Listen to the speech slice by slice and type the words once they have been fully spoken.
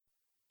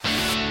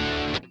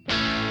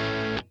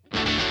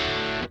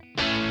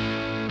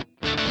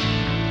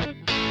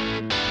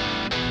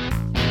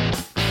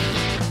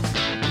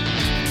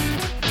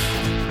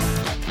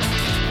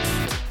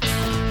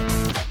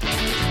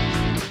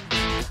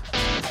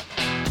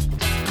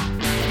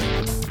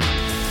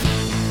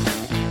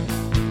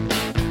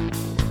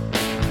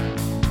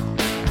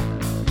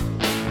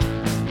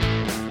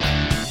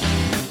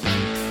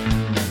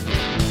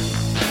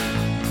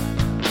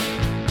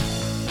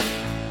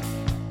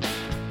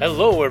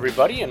Hello,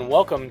 everybody, and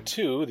welcome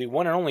to the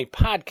one and only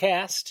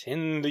podcast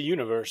in the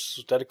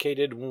universe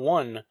dedicated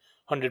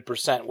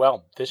 100%,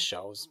 well, this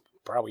show is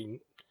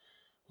probably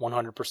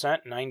 100%,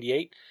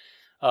 98,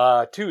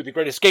 to the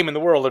greatest game in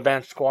the world,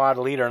 Advanced Squad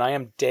Leader, and I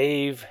am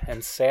Dave,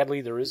 and sadly,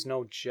 there is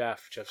no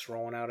Jeff. Jeff's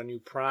rolling out a new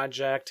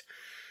project.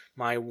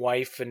 My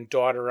wife and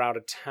daughter are out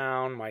of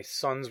town. My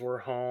sons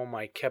were home.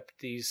 I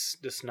kept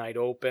this night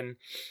open,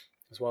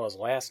 as well as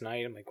last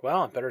night. I'm like,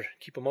 well, I better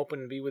keep them open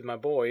and be with my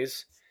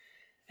boys.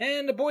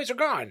 And the boys are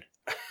gone.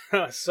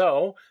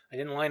 So, I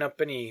didn't line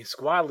up any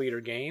squad leader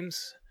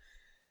games.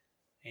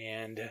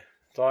 And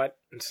thought,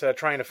 instead of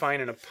trying to find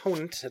an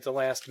opponent at the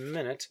last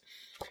minute,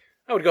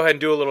 I would go ahead and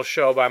do a little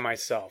show by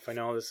myself. I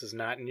know this is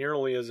not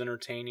nearly as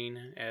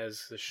entertaining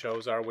as the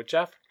shows are with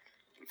Jeff.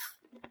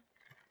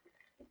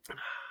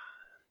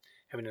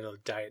 Having a little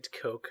Diet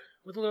Coke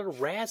with a little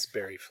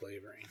raspberry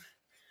flavoring.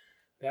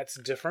 That's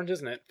different,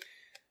 isn't it?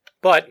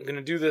 But I'm going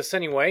to do this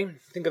anyway.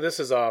 Think of this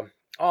as a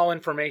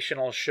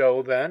all-informational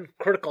show then.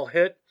 Critical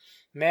Hit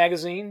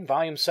Magazine,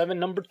 Volume 7,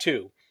 Number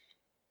 2.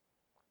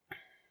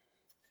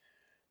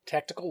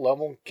 Tactical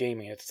Level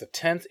Gaming. It's the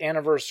 10th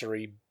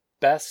anniversary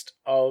Best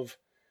of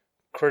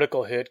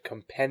Critical Hit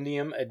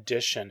Compendium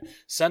Edition.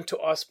 Sent to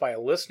us by a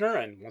listener,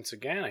 and once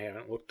again, I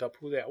haven't looked up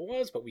who that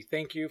was, but we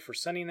thank you for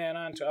sending that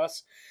on to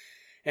us.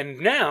 And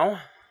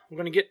now, we're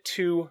going to get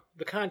to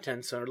the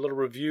contents, our little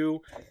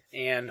review,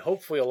 and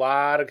hopefully a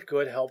lot of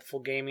good, helpful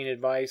gaming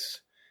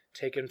advice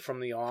taken from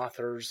the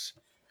authors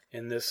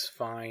in this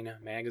fine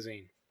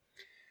magazine.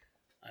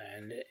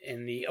 And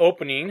in the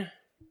opening,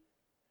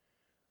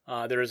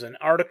 there is an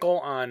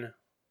article on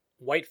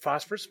white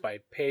phosphorus by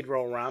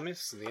Pedro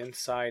Ramos, the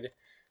inside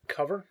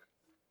cover.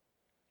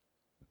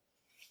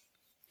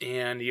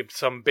 And you have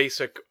some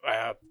basic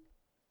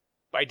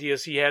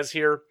ideas he has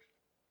here.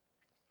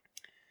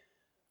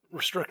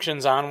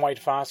 Restrictions on white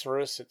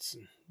phosphorus. It's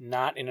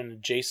not in an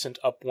adjacent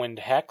upwind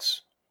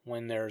hex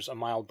when there's a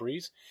mild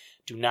breeze.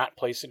 Do not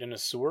place it in a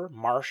sewer,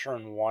 marsh, or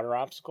in water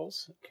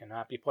obstacles. It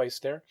cannot be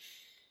placed there.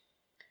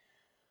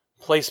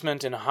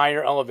 Placement in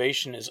higher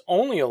elevation is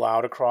only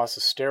allowed across a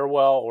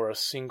stairwell or a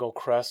single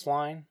crest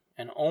line,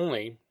 and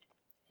only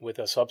with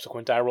a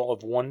subsequent die roll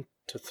of 1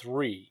 to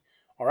 3.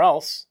 Or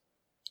else,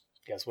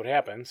 guess what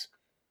happens?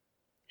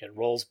 It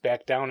rolls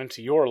back down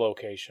into your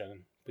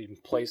location, being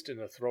placed in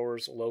the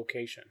thrower's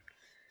location.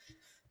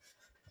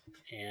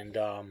 And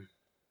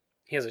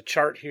he has a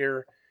chart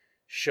here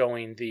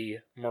showing the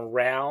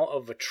morale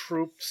of the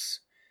troops,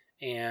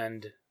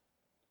 and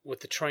with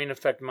the terrain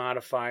effect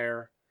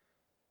modifier.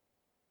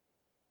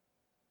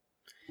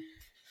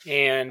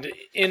 And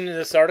in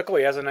this article,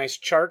 he has a nice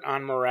chart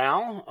on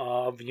morale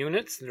of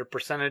units, their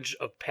percentage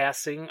of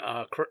passing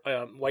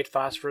white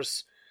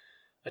phosphorus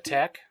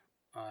attack.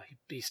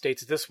 He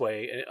states it this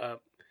way.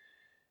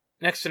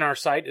 Next in our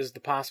sight is the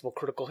possible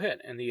critical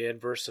hit and the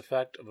adverse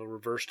effect of a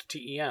reversed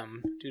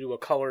TEM due to a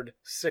colored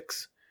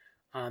 6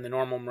 on the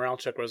normal morale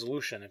check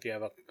resolution. If you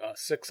have a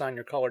 6 on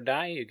your colored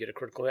die, you get a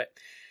critical hit.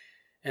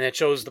 And it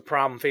shows the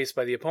problem faced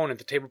by the opponent.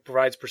 The table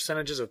provides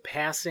percentages of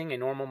passing a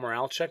normal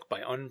morale check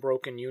by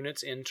unbroken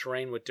units in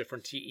terrain with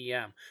different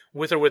TEM,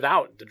 with or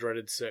without the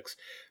dreaded 6.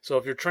 So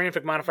if your terrain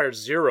effect modifier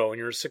is 0 and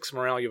you're a 6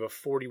 morale, you have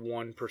a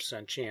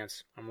 41%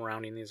 chance. I'm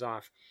rounding these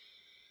off.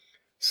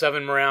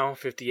 7 morale,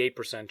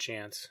 58%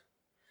 chance.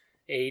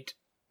 8,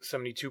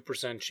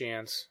 72%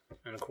 chance.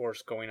 And of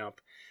course, going up.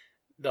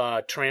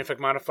 The terrain effect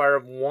modifier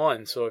of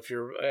 1. So if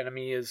your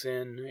enemy is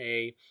in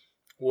a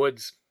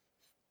woods,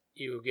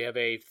 you have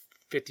a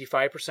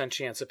 55%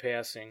 chance of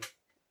passing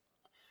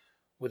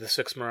with a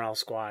 6 morale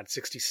squad.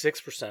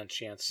 66%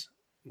 chance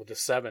with a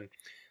 7.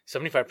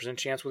 75%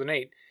 chance with an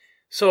 8.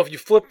 So if you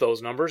flip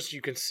those numbers, you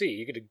can see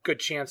you get a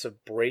good chance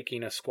of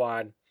breaking a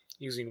squad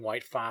using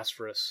white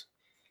phosphorus.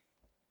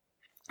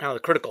 Now the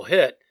critical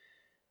hit,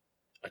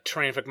 a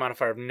terrain effect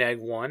modifier of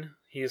 -1,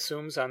 he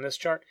assumes on this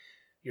chart.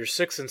 Your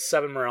 6 and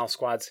 7 morale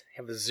squads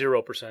have a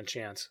 0%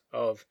 chance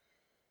of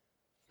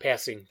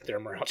passing their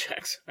morale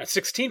checks. At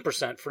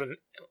 16% for an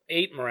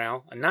 8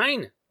 morale, a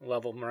 9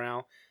 level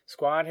morale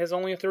squad has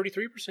only a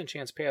 33%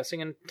 chance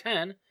passing, and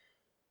 10,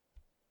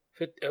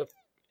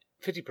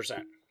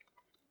 50%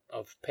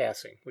 of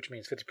passing, which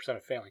means 50%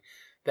 of failing.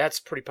 That's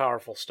pretty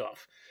powerful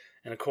stuff.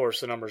 And of course,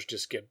 the numbers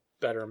just get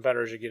better and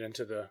better as you get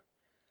into the,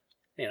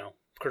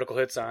 critical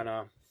hits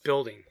on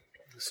building,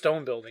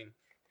 stone building.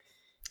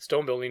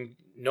 Stone building,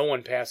 no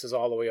one passes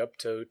all the way up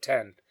to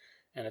 10.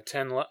 And a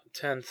 10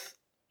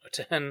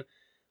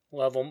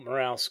 level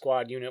morale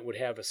squad unit would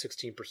have a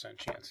 16%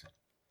 chance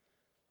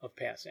of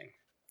passing.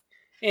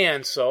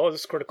 And so,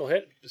 this critical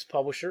hit, this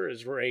publisher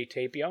is Ray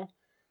Tapio.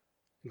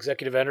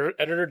 Executive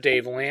editor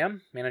Dave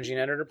Lamb. Managing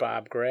editor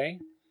Bob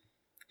Gray.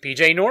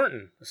 PJ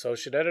Norton,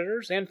 associate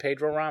editors, and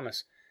Pedro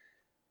Ramos.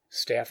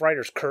 Staff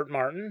writers Kurt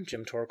Martin,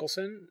 Jim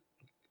Torkelson,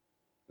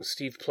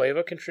 Steve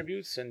Plava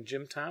contributes, and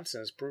Jim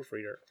Thompson is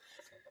proofreader.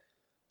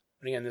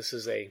 And again, this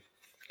is a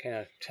kind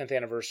of 10th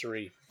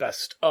anniversary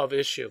best of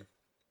issue.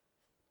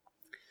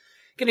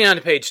 Getting on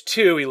to page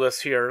 2, he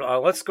lists here,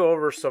 let's go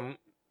over some,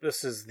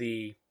 this is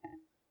the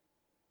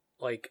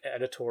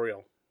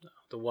editorial,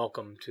 the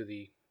welcome to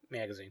the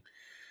magazine.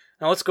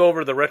 Now let's go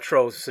over the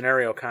retro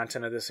scenario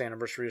content of this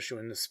anniversary issue.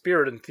 In the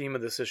spirit and theme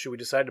of this issue, we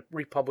decided to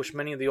republish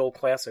many of the old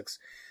classics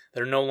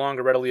that are no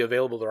longer readily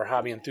available to our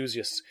hobby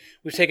enthusiasts.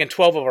 We've taken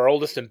 12 of our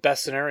oldest and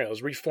best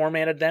scenarios,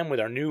 reformatted them with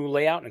our new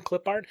layout and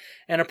clip art,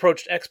 and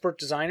approached expert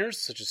designers,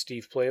 such as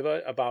Steve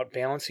Pleva, about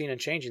balancing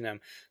and changing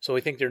them, so we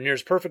think they're near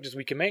as perfect as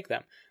we can make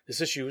them. This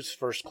issue's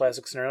first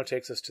classic scenario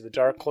takes us to the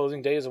dark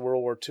closing days of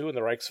World War II in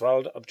the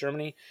Reichswald of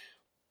Germany.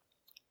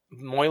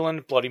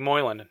 Moyland, Bloody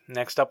Moyland.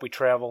 Next up, we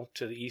travel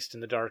to the east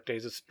in the dark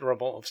days of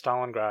rubble of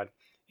Stalingrad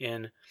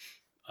in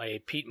a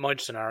Pete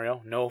Mudge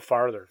scenario, No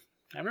Farther.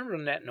 I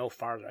remember that No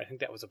Farther. I think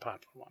that was a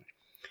popular one.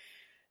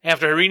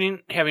 After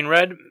having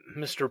read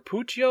Mr.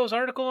 Puccio's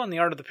article on the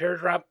art of the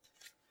paradrap,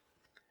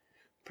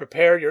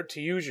 prepare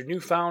to use your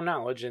newfound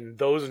knowledge in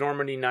Those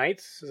Normandy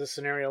Nights, is a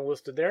scenario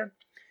listed there.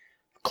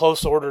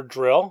 Close Order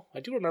Drill. I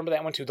do remember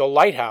that one too. The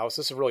Lighthouse.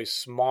 This is a really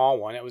small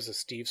one. It was a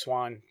Steve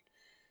Swan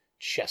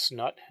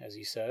chestnut, as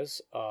he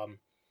says. You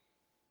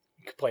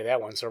could play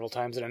that one several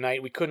times in a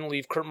night. We couldn't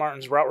leave Kurt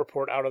Martin's route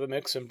report out of the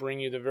mix and bring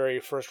you the very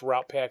first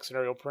route pack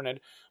scenario printed,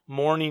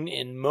 Morning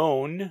in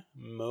Moen.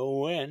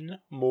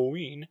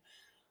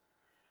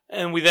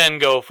 And we then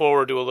go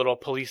forward to a little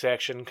police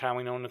action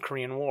commonly known in the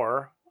Korean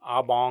War,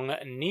 Abong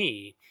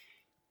Ni.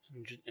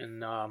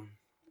 And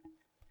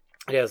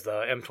it has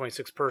the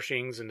M26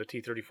 Pershings and the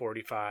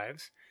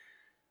T-34-45s.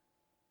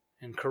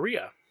 In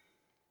Korea.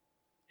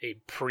 A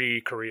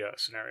pre-Korea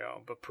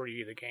scenario, but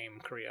pre the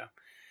game Korea.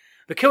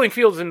 The Killing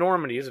Fields in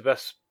Normandy is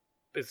the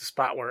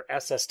spot where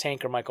SS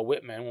tanker Michael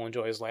Whitman will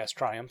enjoy his last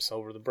triumphs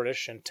over the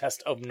British and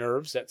Test of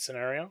Nerves, that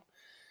scenario.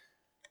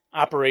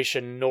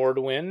 Operation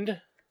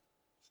Nordwind.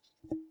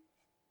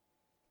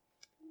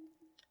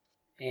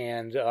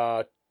 And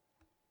the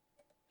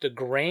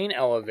Grain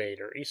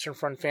Elevator. Eastern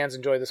Front fans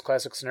enjoy this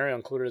classic scenario,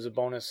 included as a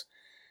bonus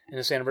in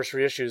this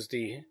anniversary issue is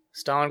the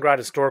Stalingrad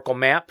historical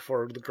map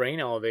for the Grain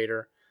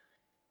Elevator.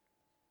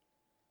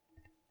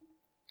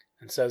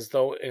 And says,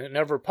 though it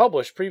never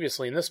published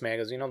previously in this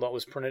magazine, although it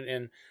was printed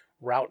in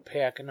Route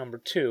Pack number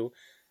 2,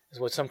 is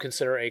what some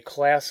consider a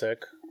classic,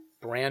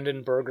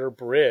 Brandenburger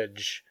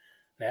Bridge.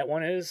 That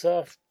one is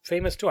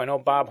famous too. I know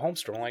Bob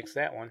Holmstrom likes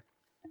that one.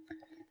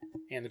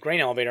 And the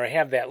Grain Elevator, I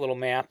have that little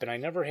map, and I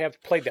never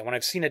have played that one.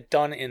 I've seen it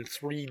done in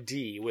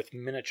 3D with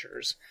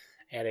miniatures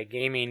at a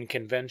gaming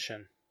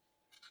convention.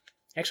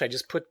 Actually, I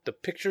just put the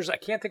pictures, I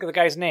can't think of the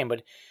guy's name,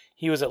 but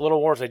he was at Little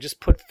Wars. I just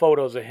put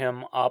photos of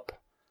him up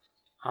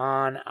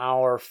on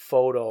our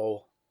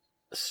photo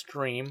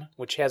stream,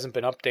 which hasn't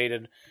been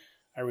updated,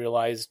 I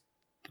realized,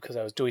 because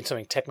I was doing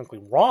something technically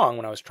wrong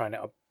when I was trying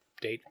to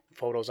update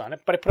photos on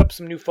it. But I put up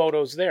some new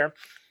photos there.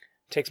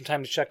 Take some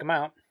time to check them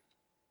out.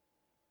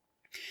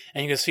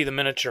 And you can see the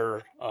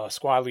miniature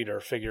squad leader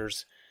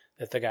figures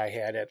that the guy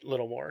had at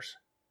Little Wars.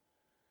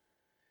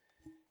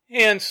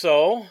 And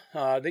so,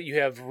 that you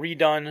have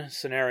redone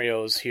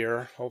scenarios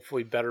here,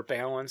 hopefully better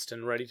balanced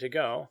and ready to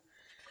go.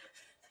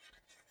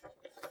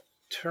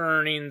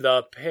 Turning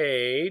the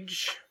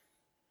page,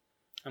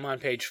 I'm on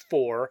page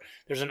 4.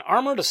 There's an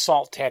Armored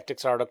Assault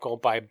Tactics article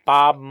by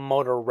Bob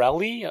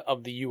Motorelli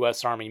of the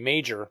U.S. Army,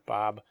 Major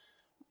Rob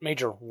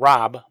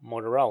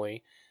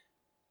Motorelli.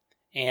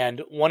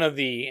 And one of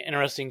the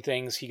interesting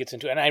things he gets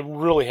into, and I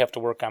really have to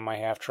work on my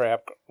half-track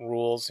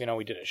rules. You know,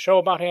 we did a show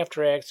about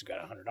half-tracks. We've got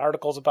 100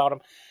 articles about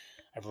them.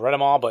 I've read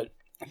them all, but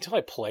until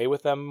I play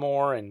with them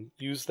more and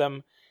use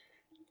them,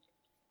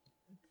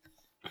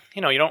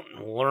 you know, you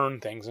don't learn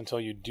things until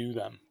you do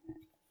them.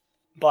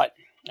 But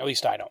at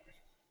least I don't.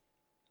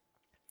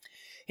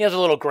 He has a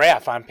little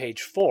graph on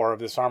page 4 of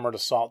this Armored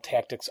Assault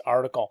Tactics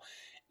article,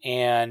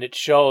 and it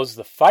shows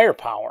the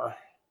firepower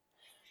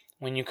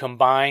when you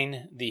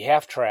combine the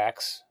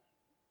half-tracks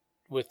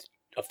with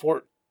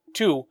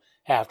two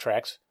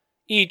half-tracks,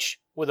 each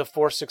with a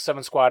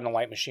 4.67 squad and a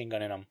light machine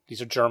gun in them.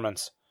 These are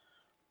Germans.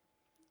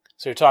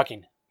 So you're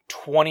talking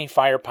 20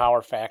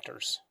 firepower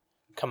factors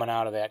coming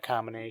out of that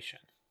combination.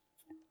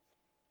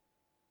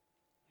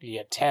 You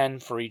get 10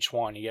 for each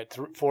one. You get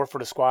 4 for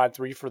the squad,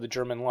 3 for the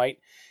German light,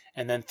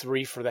 and then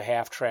 3 for the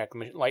half-track,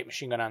 light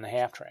machine gun on the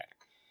half-track.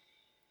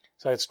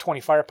 So that's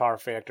 20 firepower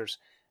factors.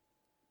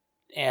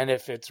 And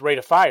if it's rate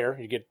of fire,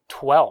 you get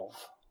 12.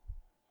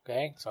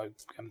 Okay, so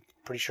I'm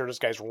pretty sure this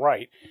guy's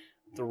right.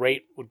 The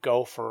rate would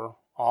go for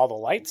all the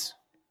lights,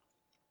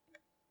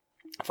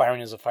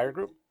 firing as a fire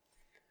group.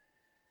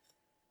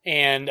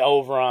 And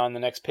over on the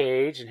next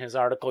page in his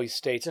article, he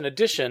states, in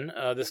addition,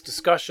 this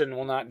discussion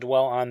will not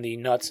dwell on the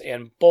nuts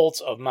and bolts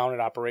of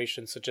mounted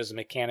operations, such as the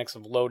mechanics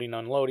of loading,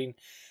 unloading,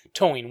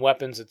 towing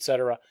weapons,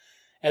 etc.,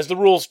 as the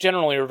rules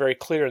generally are very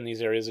clear in these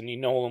areas and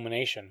need no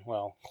illumination.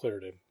 Well, clear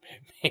to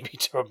maybe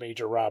to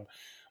Major Rob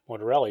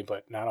Motorelli,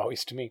 but not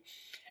always to me.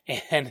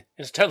 And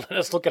instead, let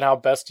us look at how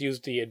best to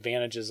use the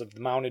advantages of the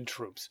mounted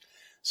troops.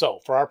 So,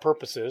 for our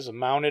purposes, a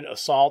mounted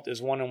assault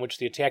is one in which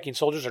the attacking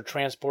soldiers are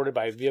transported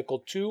by a vehicle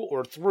to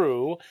or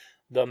through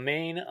the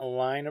main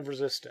line of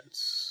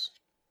resistance.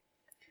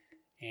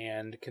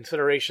 And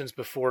considerations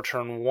before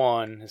turn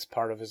 1 is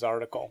part of his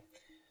article.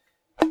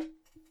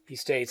 He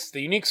states,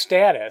 the unique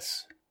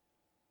status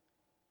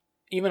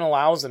even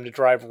allows them to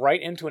drive right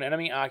into an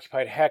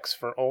enemy-occupied hex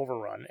for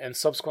overrun and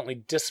subsequently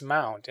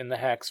dismount in the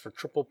hex for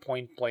triple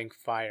point-blank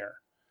fire.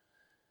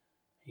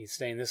 He's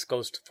saying this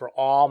goes for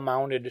all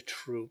mounted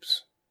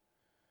troops.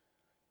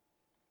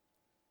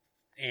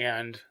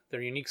 And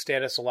their unique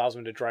status allows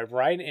them to drive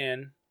right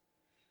in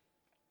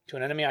to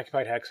an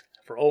enemy-occupied hex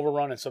for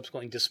overrun and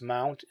subsequently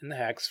dismount in the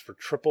hex for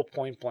triple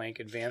point-blank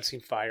advancing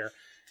fire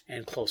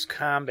and close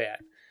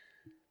combat.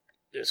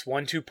 This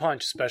 1-2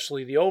 punch,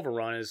 especially the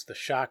overrun, is the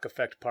shock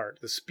effect part.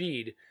 The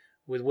speed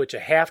with which a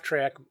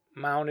half-track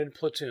mounted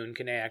platoon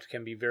can act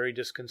can be very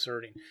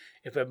disconcerting.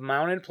 If a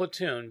mounted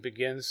platoon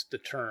begins the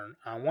turn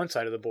on one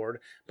side of the board,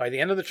 by the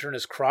end of the turn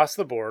has crossed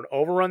the board,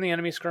 overrun the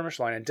enemy skirmish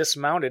line, and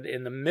dismounted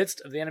in the midst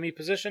of the enemy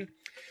position,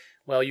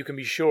 well, you can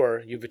be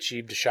sure you've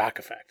achieved a shock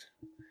effect.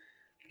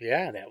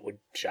 Yeah, that would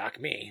shock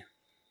me.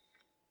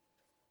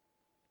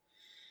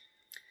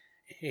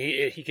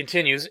 He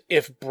continues,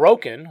 if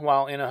broken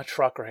while in a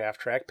truck or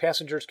half-track,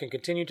 passengers can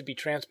continue to be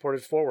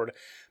transported forward,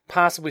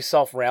 possibly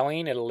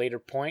self-rallying at a later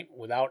point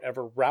without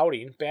ever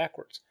routing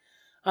backwards.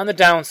 On the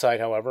downside,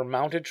 however,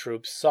 mounted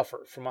troops suffer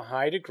from a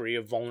high degree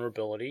of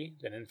vulnerability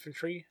than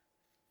infantry,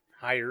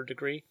 higher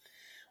degree.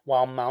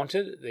 While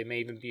mounted, they may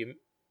even be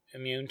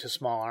immune to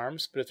small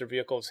arms, but if their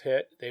vehicle is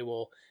hit, they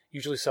will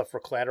usually suffer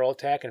collateral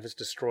attack, and if it's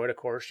destroyed, of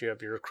course, you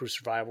have your crew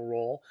survival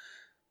roll.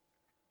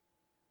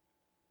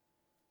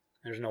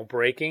 There's no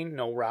braking,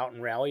 no route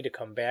and rally to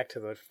come back to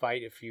the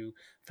fight if you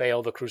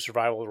fail the crew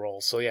survival roll.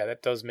 So yeah,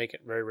 that does make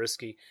it very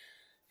risky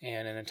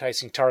and an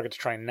enticing target to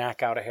try and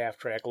knock out a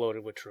half-track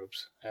loaded with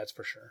troops. That's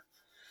for sure.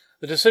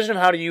 The decision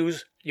of how to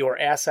use your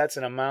assets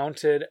in a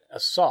mounted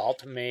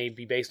assault may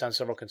be based on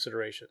several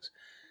considerations.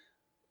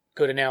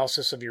 Good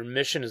analysis of your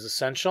mission is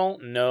essential.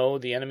 Know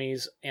the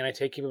enemy's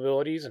anti-tank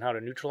capabilities and how to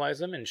neutralize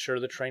them. Ensure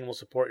the terrain will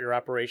support your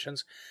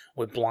operations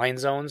with blind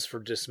zones for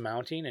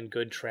dismounting and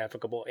good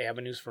trafficable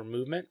avenues for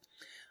movement.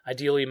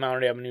 Ideally,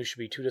 mounted avenues should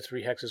be 2 to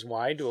 3 hexes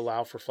wide to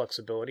allow for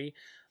flexibility,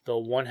 though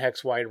 1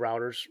 hex wide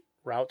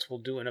routes will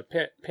do in a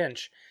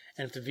pinch,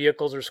 and if the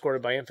vehicles are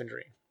escorted by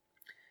infantry.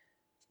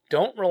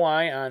 Don't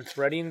rely on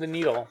threading the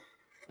needle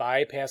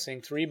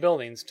bypassing 3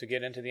 buildings to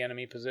get into the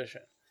enemy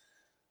position.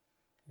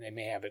 They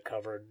may have it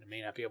covered. They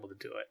may not be able to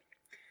do it.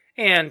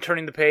 And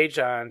turning the page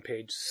on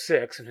page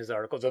 6 in his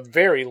article. It's a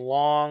very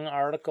long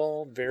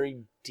article,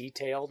 very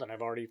detailed, and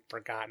I've already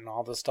forgotten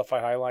all the stuff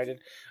I highlighted.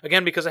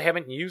 Again, because I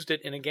haven't used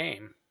it in a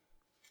game.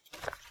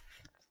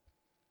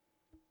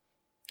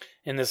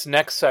 In this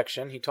next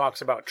section, he talks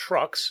about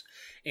trucks,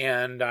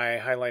 and I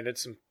highlighted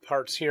some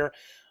parts here.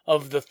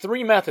 Of the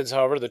 3 methods,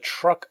 however, the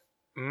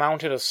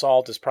truck-mounted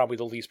assault is probably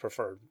the least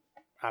preferred.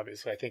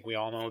 Obviously, I think we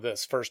all know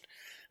this. First,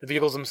 the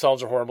vehicles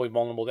themselves are horribly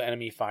vulnerable to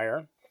enemy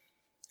fire.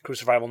 Crew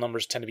survival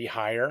numbers tend to be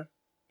higher.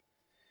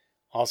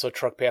 Also,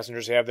 truck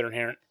passengers have their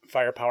inherent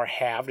firepower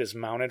halved as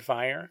mounted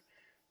fire,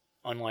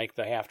 unlike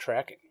the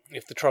half-track.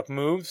 If the truck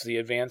moves, the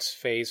advanced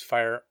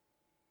fire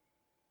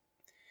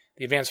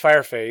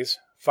phase,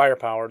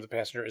 firepower of the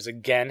passenger is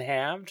again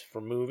halved for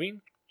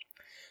moving.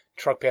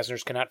 Truck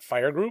passengers cannot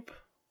fire group,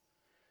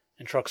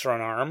 and trucks are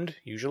unarmed,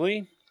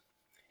 usually.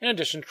 In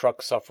addition,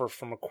 trucks suffer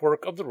from a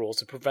quirk of the rules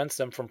that prevents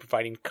them from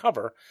providing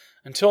cover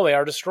until they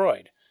are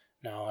destroyed.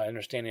 Now, I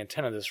understand the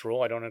intent of this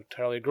rule. I don't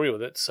entirely agree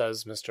with it,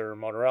 says Mr.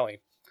 Motorelli.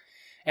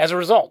 As a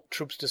result,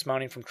 troops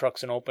dismounting from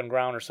trucks in open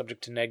ground are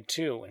subject to Neg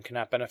 2 and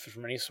cannot benefit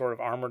from any sort of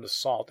armored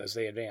assault as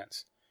they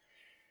advance.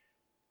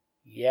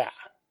 Yeah,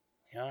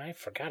 I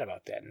forgot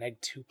about that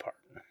Neg 2 part.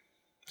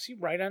 Is he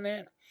right on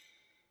that?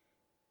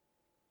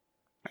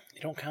 They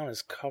don't count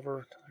as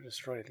cover until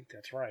destroyed. I think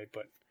that's right,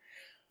 but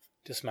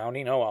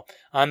dismounting, oh well.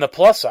 On the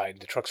plus side,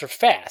 the trucks are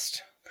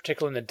fast,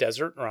 particularly in the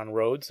desert or on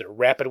roads. They're a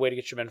rapid way to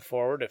get your men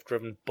forward. If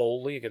driven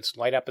boldly against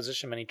light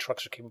opposition, many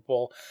trucks are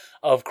capable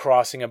of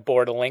crossing a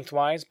board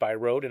lengthwise by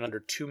road in under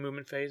 2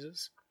 movement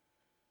phases.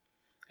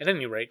 At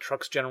any rate,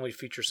 trucks generally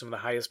feature some of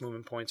the highest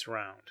movement points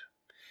around.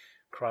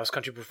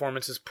 Cross-country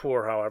performance is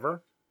poor,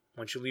 however.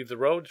 Once you leave the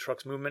road, the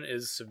truck's movement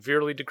is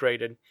severely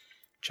degraded.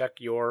 Check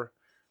your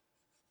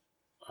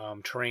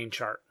terrain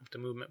chart with the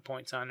movement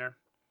points on there.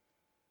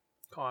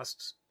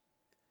 Costs.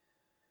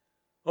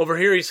 Over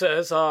here he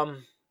says,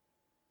 only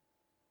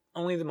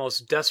the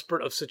most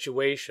desperate of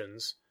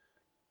situations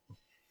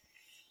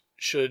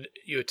should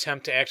you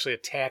attempt to actually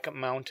attack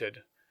mounted.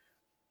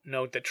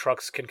 Note that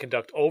trucks can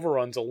conduct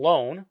overruns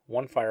alone,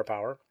 1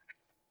 firepower,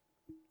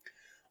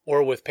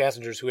 or with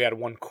passengers who add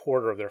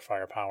 1/4 of their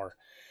firepower.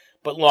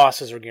 But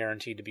losses are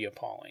guaranteed to be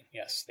appalling.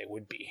 Yes, they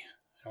would be.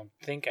 I don't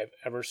think I've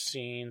ever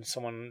seen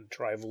someone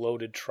drive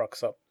loaded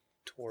trucks up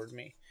toward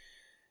me.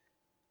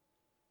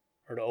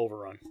 Or to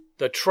overrun.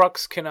 The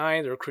trucks can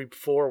either creep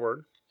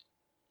forward.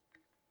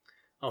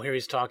 Oh, here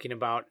he's talking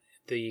about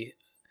the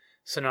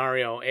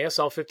scenario.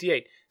 ASL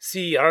 58.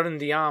 Si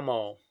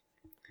arrendiamo.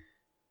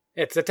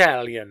 It's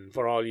Italian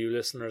for all you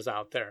listeners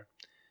out there.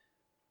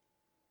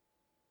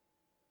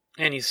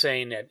 And he's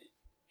saying that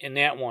in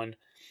that one,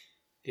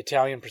 The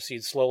Italian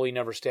proceeds slowly,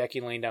 never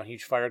stacking, laying down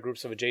huge fire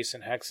groups of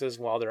adjacent hexes.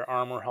 While their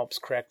armor helps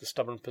crack the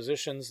stubborn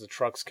positions, the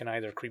trucks can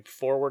either creep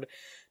forward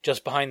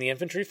just behind the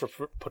infantry for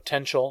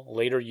potential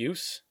later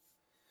use,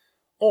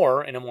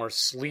 or, in a more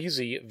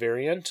sleazy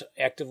variant,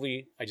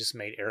 actively... I just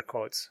made air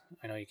quotes.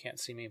 I know you can't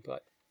see me,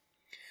 but...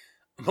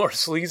 A more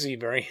sleazy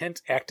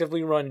variant,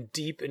 actively run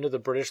deep into the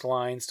British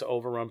lines to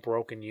overrun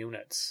broken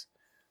units.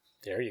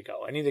 There you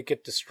go. Any that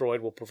get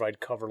destroyed will provide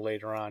cover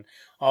later on.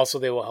 Also,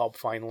 they will help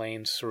find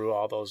lanes through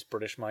all those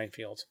British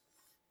minefields.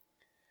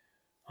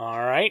 All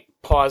right,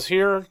 pause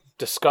here.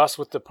 Discuss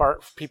with the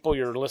people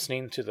you're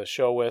listening to the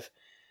show with.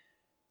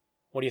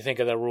 What do you think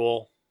of the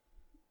rule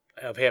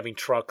of having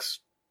trucks,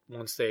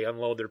 once they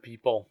unload their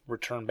people,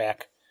 return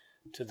back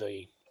to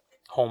the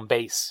home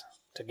base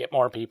to get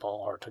more people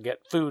or to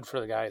get food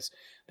for the guys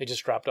they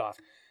just dropped off?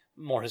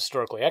 More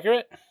historically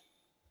accurate?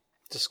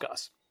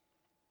 Discuss.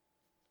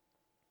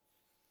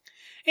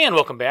 And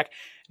welcome back.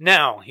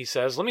 Now, he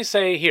says, let me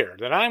say here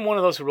that I'm one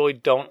of those who really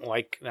don't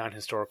like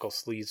non-historical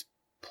sleaze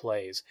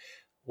plays.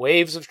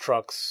 Waves of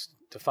trucks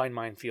to find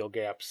minefield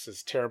gaps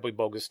is terribly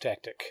bogus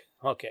tactic.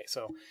 Okay,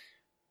 so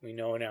we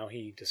know now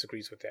he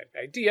disagrees with that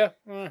idea.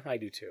 I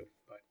do too.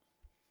 But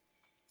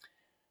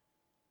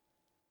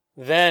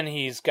then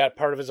he's got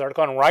part of his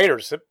article on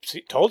riders.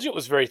 Told you it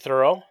was very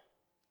thorough.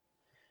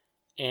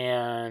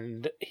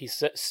 And he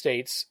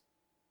states,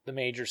 the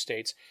major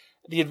states,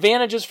 the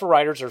advantages for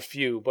riders are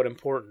few, but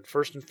important.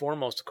 First and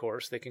foremost, of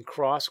course, they can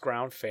cross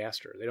ground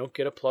faster. They don't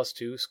get a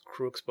 +2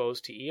 crew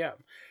exposed TEM.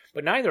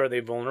 But neither are they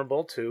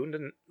vulnerable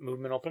to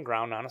movement open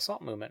ground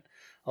non-assault movement,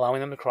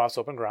 allowing them to cross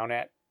open ground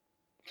at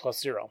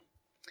 +0.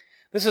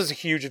 This is a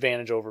huge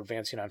advantage over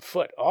advancing on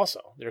foot.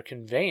 Also, their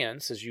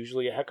conveyance is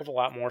usually a heck of a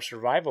lot more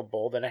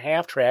survivable than a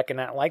half-track and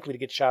not likely to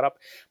get shot up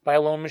by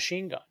a lone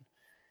machine gun.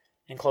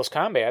 In close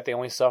combat, they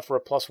only suffer a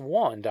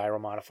 +1 gyro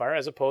modifier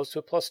as opposed to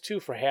a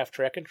 +2 for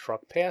half-track and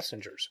truck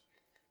passengers.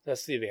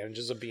 That's the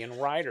advantages of being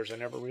riders. I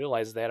never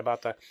realized that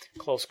about the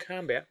close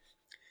combat.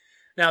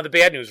 Now, the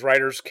bad news,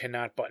 riders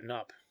cannot button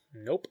up.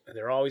 Nope,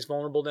 they're always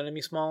vulnerable to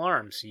enemy small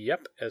arms.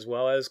 Yep, as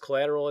well as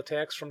collateral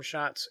attacks from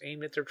shots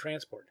aimed at their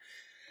transport.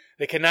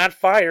 They cannot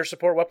fire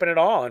support weapon at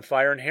all and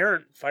fire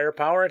inherent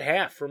firepower at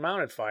half for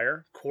mounted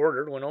fire,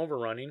 quartered when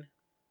overrunning,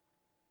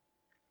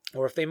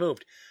 or if they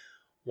moved.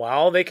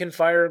 While they can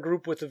fire a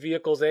group with the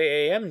vehicle's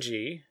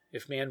AAMG,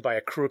 if manned by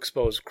a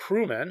crew-exposed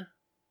crewman,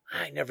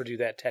 I never do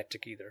that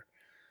tactic either.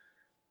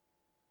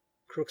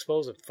 Crew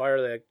exposed and fire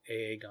that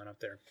AA gun up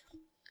there.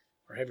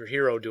 Or have your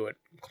hero do it,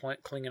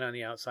 clinging on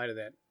the outside of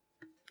that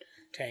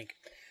tank.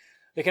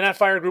 They cannot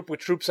fire a group with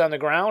troops on the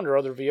ground or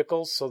other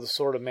vehicles, so the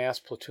sort of mass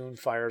platoon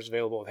fires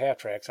available with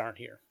half-tracks aren't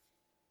here.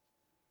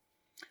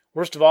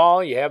 Worst of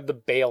all, you have the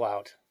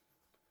bailout.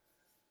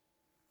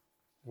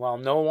 While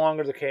no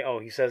longer the case...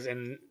 he says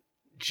in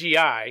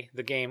GI,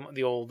 the game,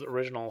 the old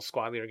original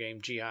squad leader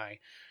game, GI,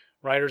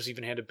 riders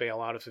even had to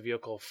bail out if the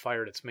vehicle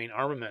fired its main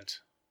armament.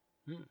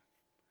 Oh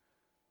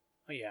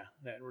yeah,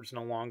 that was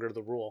no longer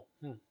the rule.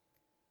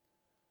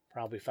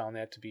 Probably found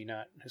that to be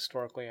not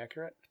historically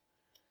accurate.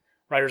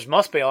 Riders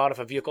must bail out if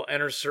a vehicle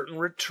enters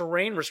certain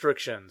terrain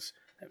restrictions.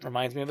 That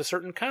reminds me of a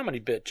certain comedy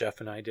bit Jeff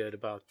and I did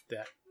about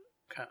that,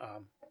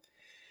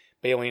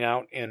 bailing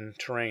out in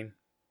terrain.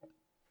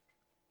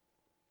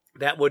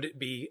 That would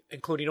be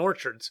including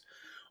orchards.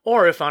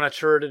 Or if on a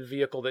turreted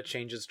vehicle that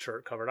changes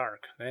turret-covered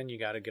arc. Then you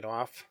got to get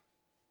off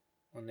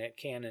when that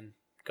cannon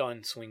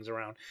gun swings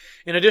around.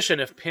 In addition,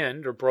 if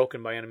pinned or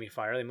broken by enemy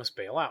fire, they must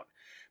bail out.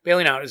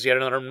 Bailing out is yet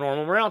another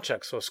normal morale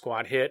check, so a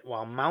squad hit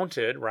while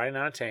mounted, riding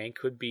on a tank,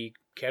 could be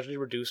casually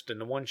reduced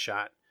into one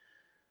shot.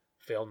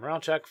 Failed morale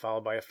check,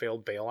 followed by a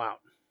failed bailout.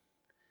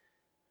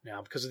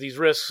 Now, because of these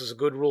risks, as a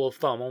good rule of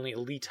thumb, only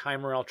elite high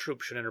morale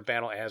troops should enter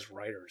battle as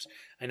riders.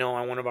 I know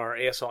on one of our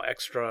ASL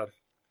Extra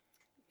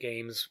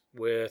games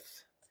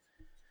with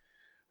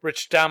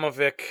Rich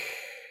Domovic,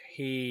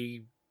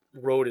 he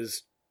rode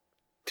his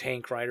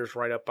tank riders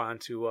right up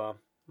onto,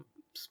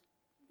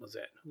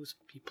 who's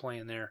he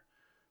playing there?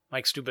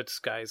 Mike Stubbitz's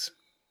guys.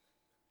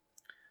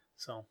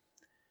 So,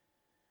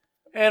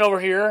 and over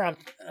here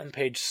on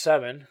page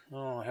 7,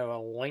 I have a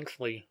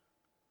lengthy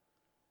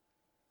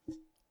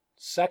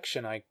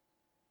section I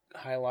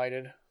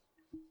highlighted.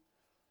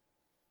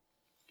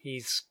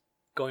 He's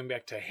going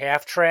back to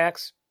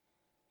half-tracks.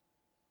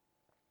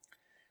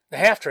 The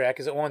half-track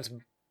is at once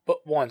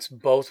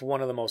both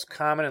one of the most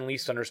common and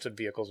least understood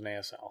vehicles in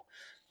ASL.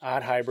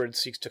 Odd Hybrid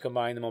seeks to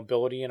combine the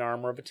mobility and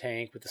armor of a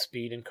tank with the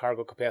speed and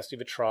cargo capacity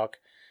of a truck.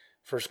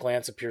 First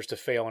glance appears to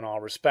fail in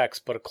all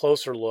respects, but a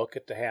closer look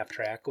at the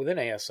half-track within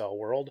ASL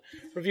world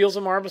reveals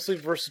a marvelously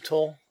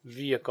versatile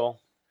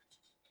vehicle.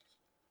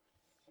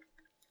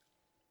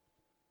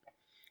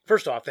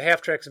 First off, the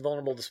half-track is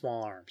vulnerable to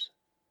small arms.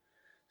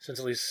 Since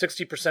at least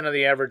 60% of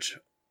the average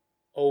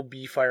OB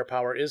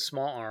firepower is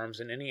small arms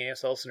in any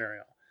ASL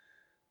scenario,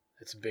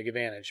 it's a big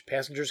advantage.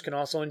 Passengers can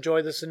also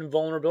enjoy this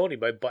invulnerability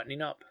by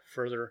buttoning up.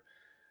 Further,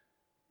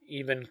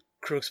 even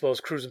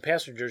crew-exposed crews and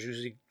passengers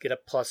usually get a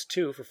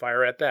 +2 for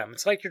fire at them.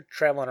 It's like you're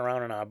traveling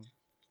around in a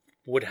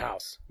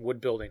wood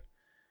building.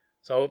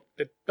 So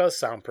it does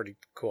sound pretty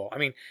cool. I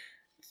mean,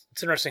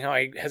 it's interesting how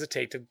I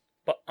hesitate to,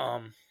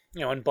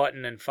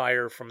 unbutton and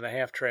fire from the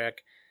half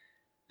track.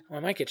 Well,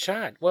 I might get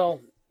shot.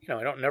 Well,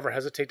 I don't never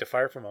hesitate to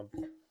fire from a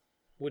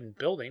wooden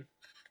building.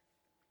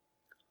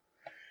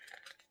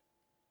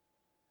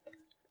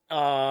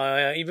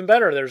 Even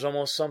better, there's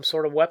almost some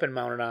sort of weapon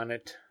mounted on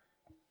it.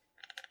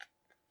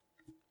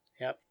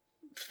 Yep.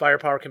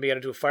 Firepower can be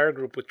added to a fire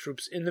group with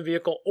troops in the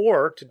vehicle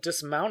or to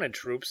dismounted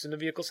troops in the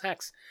vehicle's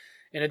hex.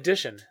 In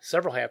addition,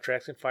 several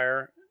half-tracks can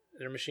fire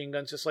their machine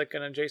guns just like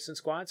an adjacent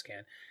squads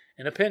can.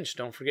 In a pinch,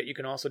 don't forget you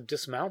can also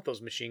dismount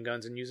those machine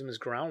guns and use them as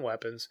ground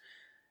weapons,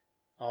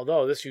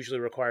 although this usually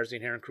requires the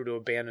inherent crew to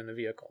abandon the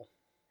vehicle.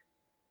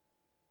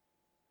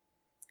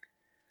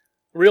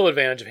 Real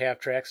advantage of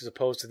half-tracks as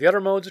opposed to the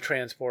other modes of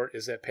transport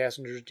is that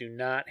passengers do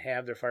not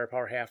have their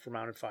firepower half for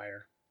mounted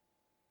fire.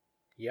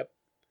 Yep.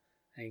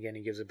 And again,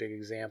 he gives a big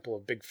example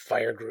of big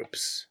fire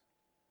groups.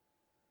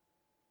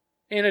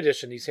 In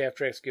addition, these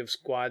half-tracks give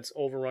squads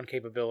overrun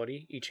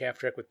capability, each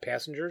half-track with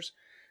passengers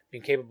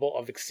being capable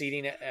of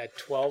exceeding a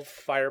 12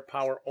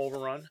 firepower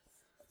overrun.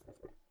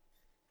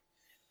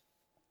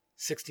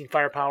 16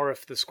 firepower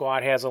if the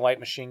squad has a light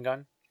machine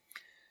gun.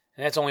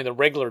 And that's only the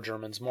regular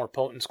Germans. More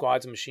potent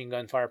squads of machine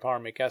gun firepower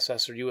make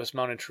SS or U.S.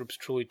 mounted troops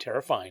truly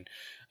terrifying.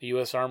 A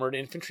U.S. armored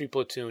infantry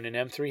platoon in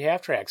M3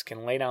 half-tracks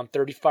can lay down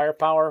 30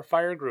 firepower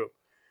fire group.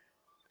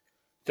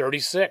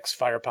 36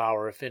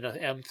 firepower if in an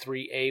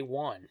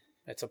M3A1.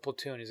 That's a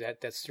platoon.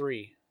 That's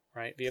 3,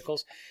 right?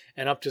 Vehicles.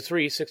 And up to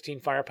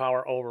 16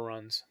 firepower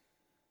overruns.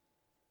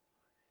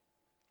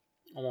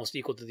 Almost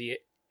equal to the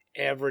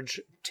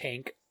average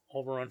tank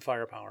overrun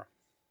firepower.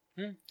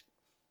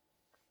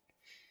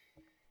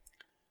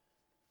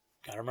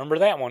 Gotta remember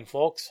that one,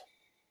 folks.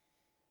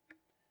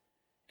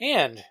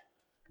 And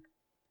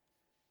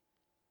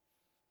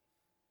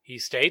he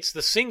states,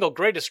 the single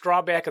greatest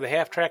drawback of the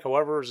half-track,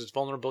 however, is its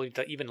vulnerability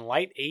to even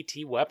light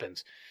AT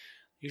weapons.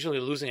 Usually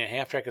losing a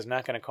half-track is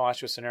not going to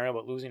cost you a scenario,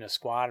 but losing a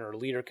squad or a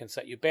leader can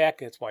set you back.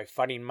 That's why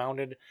fighting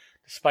mounted,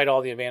 despite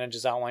all the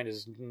advantages outlined,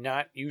 is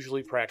not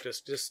usually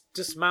practiced. Just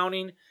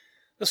dismounting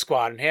the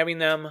squad and having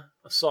them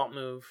assault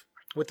move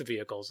with the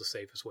vehicle is the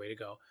safest way to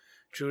go.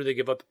 True, they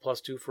give up the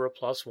 +2 for a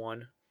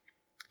 +1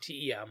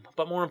 TEM,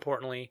 but more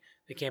importantly,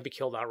 they can't be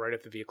killed outright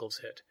if the vehicle's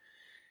hit.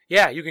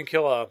 Yeah, you can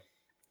kill a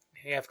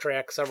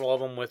half-track, several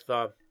of them with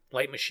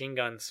light machine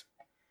guns.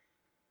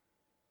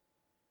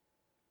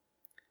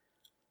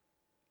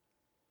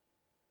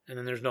 And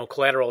then there's no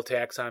collateral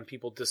attacks on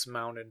people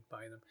dismounted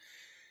by them.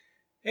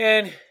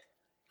 And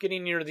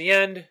getting near the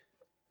end,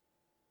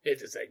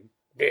 it is a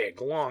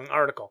big, long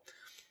article.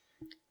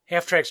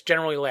 Half-tracks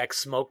generally lack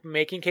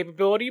smoke-making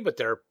capability, but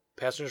their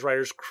passengers,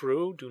 riders,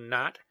 crew do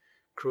not.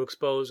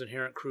 Crew-exposed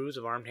inherent crews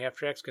of armed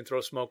half-tracks can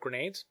throw smoke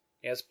grenades,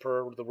 as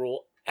per the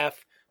rule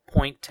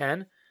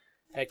F.10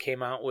 that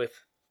came out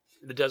with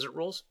the desert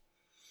rules.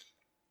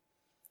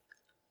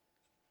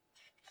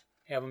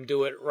 Have them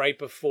do it right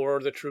before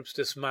the troops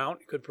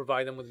dismount. It could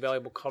provide them with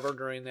valuable cover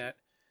during that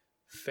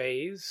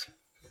phase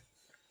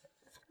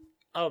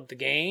of the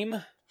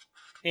game.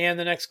 And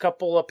the next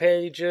couple of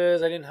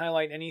pages, I didn't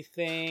highlight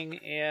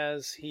anything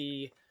as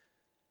he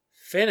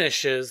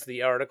finishes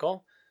the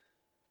article.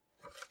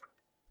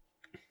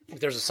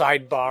 There's a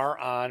sidebar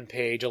on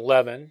page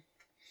 11,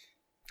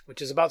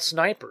 which is about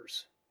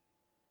snipers.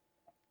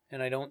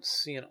 And I don't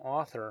see an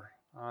author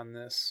on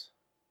this.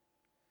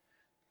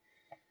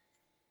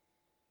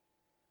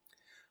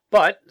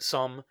 But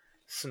some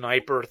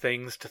sniper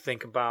things to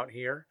think about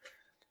here.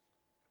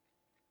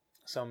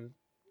 Some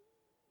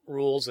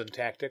rules and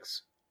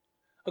tactics.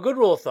 A good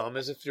rule of thumb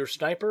is if your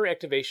sniper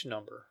activation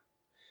number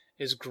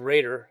is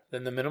greater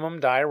than the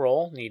minimum die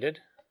roll needed,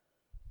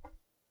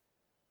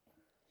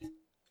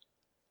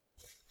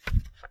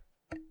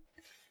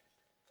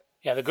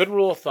 the good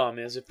rule of thumb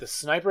is if the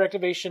sniper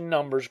activation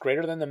number is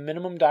greater than the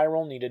minimum die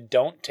roll needed,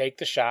 don't take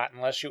the shot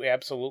unless you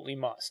absolutely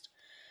must.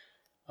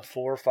 A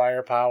 4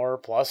 firepower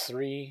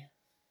 +3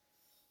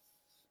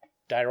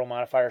 die roll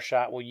modifier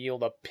shot will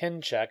yield a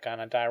pin check on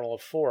a die roll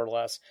of 4 or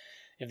less.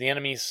 If the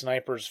enemy's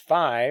sniper's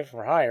 5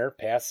 or higher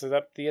passes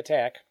up the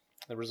attack,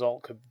 the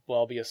result could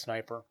well be a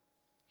sniper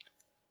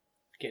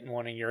getting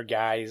one of your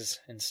guys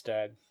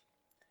instead.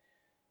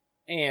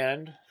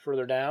 And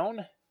further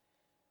down,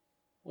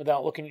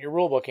 without looking at your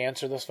rulebook,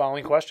 answer this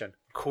following question.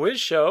 Quiz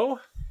show.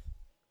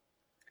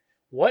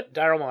 What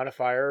die roll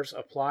modifiers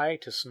apply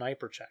to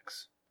sniper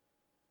checks?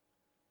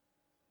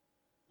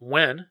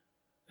 When?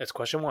 That's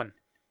question 1.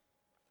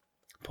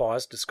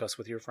 Pause, discuss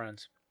with your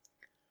friends.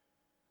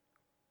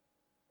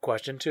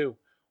 Question 2.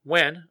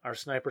 When are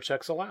sniper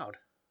checks allowed?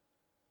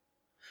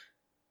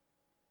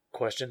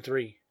 Question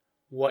 3.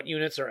 What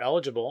units are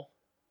eligible?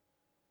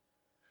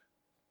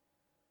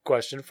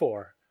 Question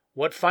 4.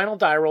 What final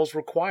die roll is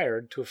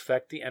required to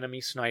affect the enemy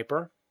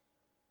sniper?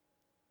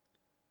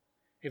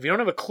 If you don't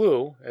have a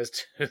clue as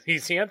to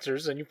these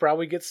answers, then you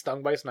probably get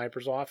stung by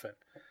snipers often.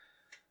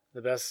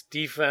 The best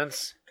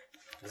defense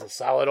is a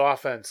solid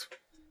offense.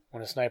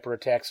 When a sniper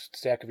attacks a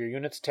stack of your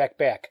units, attack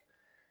back.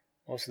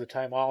 Most of the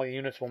time, all the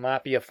units will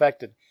not be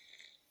affected.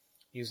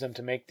 Use them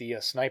to make the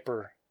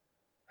sniper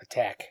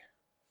attack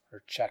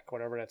or check,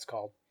 whatever that's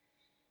called.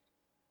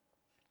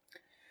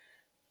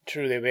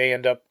 True, they may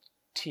end up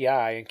TI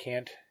and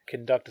can't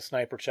conduct a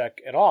sniper check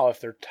at all if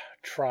they're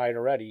tried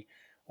already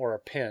or are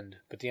pinned,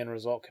 but the end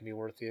result can be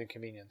worth the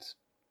inconvenience.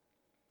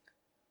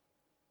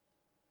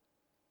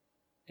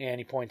 And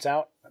he points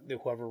out,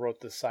 whoever wrote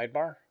the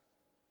sidebar,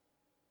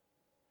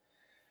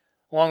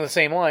 along the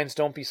same lines,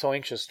 don't be so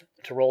anxious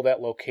to roll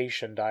that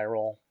location die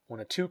roll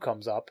when a 2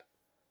 comes up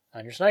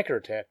on your sniper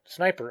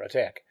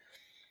attack.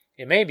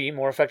 It may be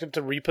more effective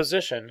to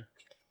reposition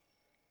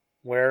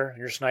where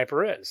your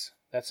sniper is.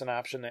 That's an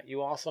option that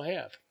you also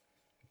have.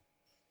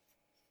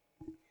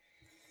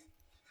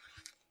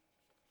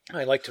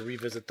 I'd like to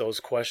revisit those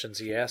questions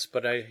he asked,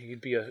 but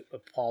you'd be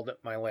appalled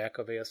at my lack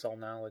of ASL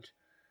knowledge.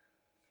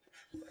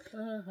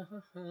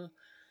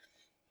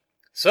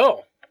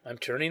 So, I'm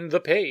turning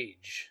the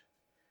page.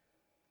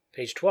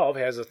 Page 12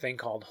 has a thing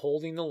called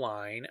holding the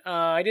line.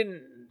 I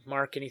didn't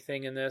mark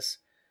anything in this.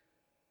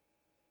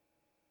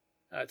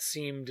 It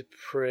seemed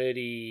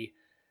pretty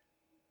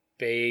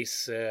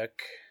basic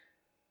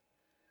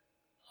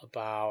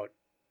about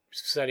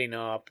setting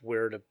up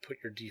where to put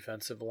your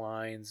defensive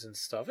lines and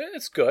stuff.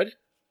 It's good,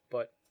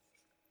 but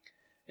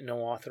no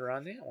author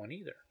on that one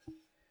either.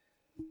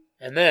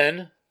 And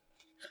then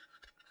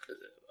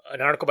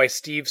an article by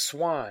Steve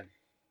Swan.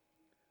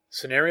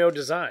 Scenario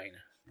design.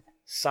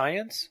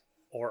 Science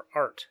or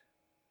art?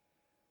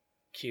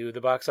 Cue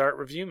the box art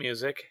review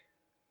music.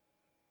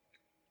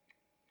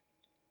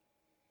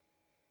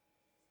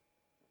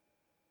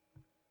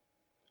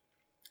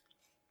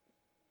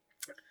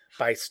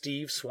 By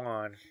Steve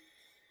Swan.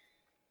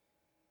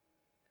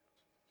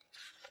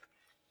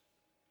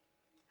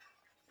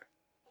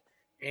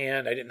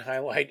 And I didn't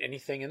highlight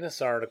anything in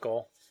this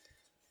article.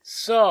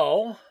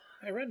 So,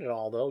 I read it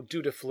all, though,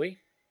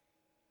 dutifully.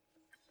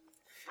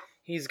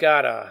 He's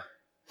got a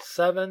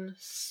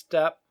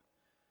 7-step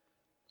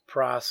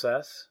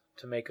process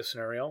to make a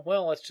scenario.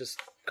 Well, let's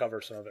just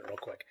cover some of it real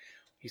quick.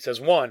 He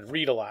says, 1,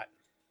 read a lot.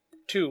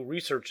 2,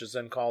 research is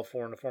then called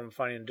for in the form of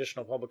finding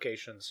additional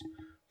publications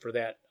for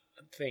that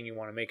thing you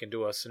want to make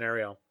into a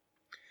scenario.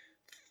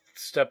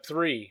 Step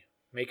 3,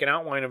 make an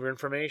outline of your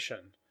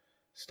information.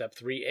 Step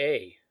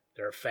 3A,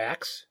 there are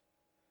facts.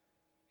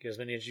 Get as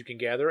many as you can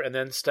gather. And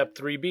then step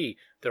 3B,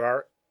 there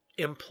are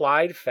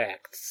implied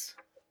facts.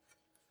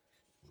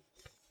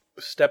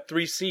 Step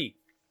 3C,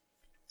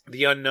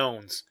 the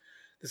unknowns.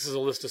 This is a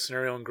list of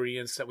scenario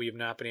ingredients that we have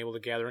not been able to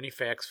gather any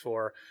facts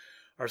for,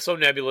 are so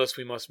nebulous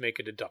we must make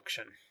a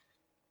deduction.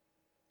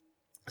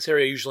 This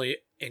area usually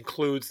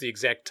includes the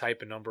exact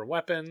type and number of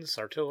weapons,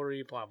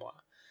 artillery, blah,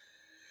 blah.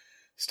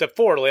 Step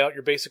 4, lay out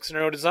your basic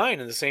scenario design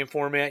in the same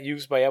format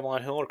used by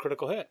Avalon Hill or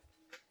Critical Hit.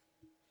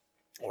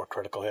 Or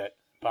Critical Hit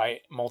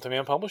by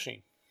Multiman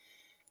Publishing.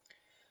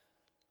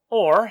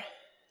 Or,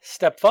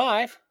 step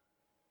 5,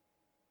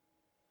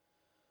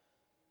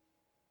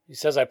 he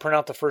says, I print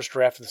out the first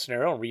draft of the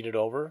scenario and read it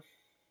over.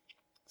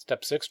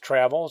 Step 6,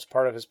 travel is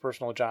part of his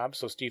personal job,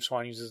 so Steve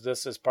Swan uses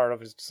this as part of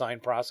his design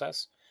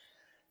process.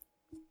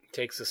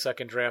 Takes the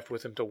second draft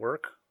with him to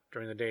work.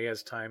 During the day, he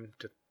has time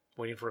to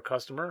waiting for a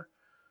customer.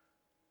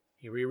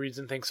 He rereads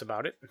and thinks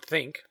about it.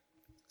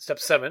 Step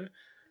 7,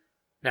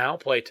 now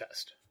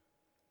playtest.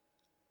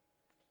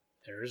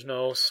 There is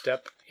no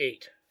step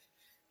 8.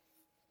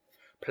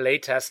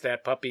 Playtest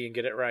that puppy and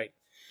get it right.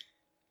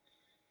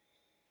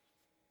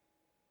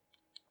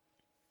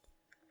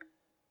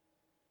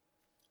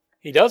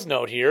 He does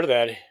note here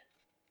that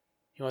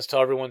he wants to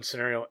tell everyone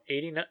scenario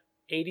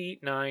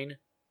 89-A2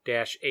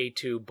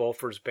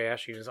 Bulford's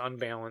Bash is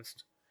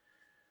unbalanced.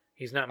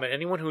 He's not met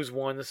anyone who's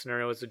won the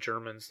scenario as the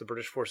Germans. The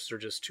British forces are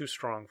just too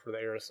strong for the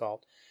air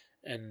assault,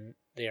 and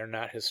they are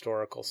not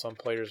historical. Some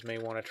players may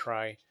want to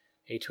try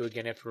A2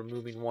 again after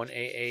removing one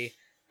AA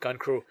gun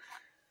crew,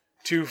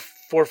 2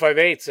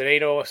 4.58s, an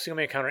 8.0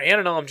 single-man counter,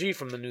 and an LMG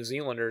from the New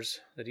Zealanders.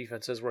 The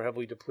defenses were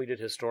heavily depleted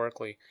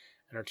historically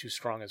and are too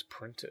strong as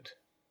printed.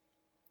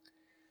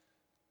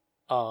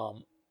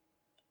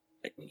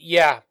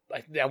 Yeah,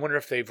 I wonder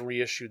if they've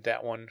reissued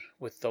that one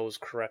with those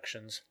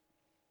corrections.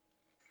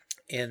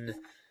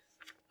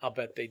 I'll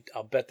bet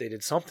they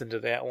did something to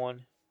that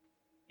one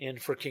in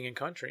For King and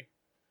Country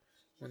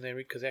when they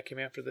because that came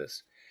after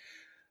this.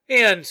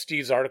 And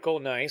Steve's article,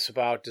 nice,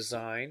 about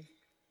design.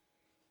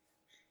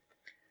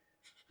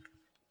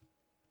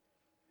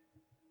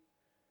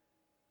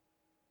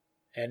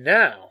 And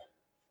now,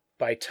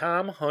 by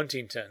Tom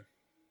Huntington.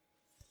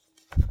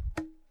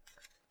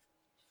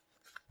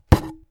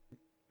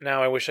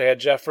 Now I wish I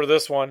had Jeff for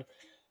this one.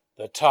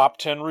 The top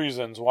 10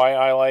 reasons why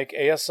I like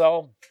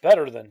ASL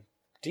better than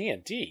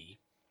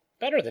D&D.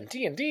 Better than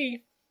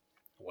D&D?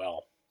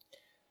 Well,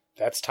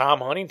 that's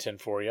Tom Huntington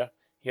for you.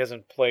 He has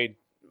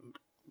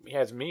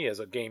me as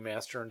a game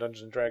master in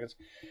Dungeons & Dragons.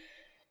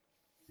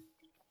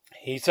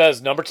 He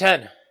says, number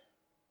 10.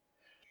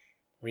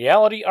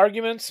 Reality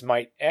arguments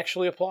might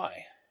actually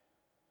apply.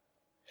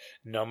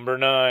 Number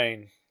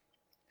 9.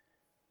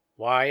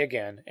 Why,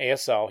 again,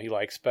 ASL he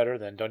likes better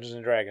than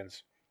Dungeons &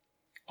 Dragons.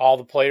 All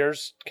the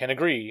players can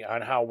agree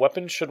on how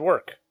weapons should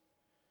work.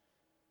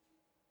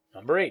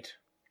 Number 8.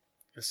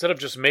 Instead of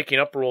just making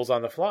up rules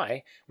on the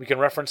fly, we can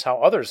reference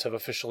how others have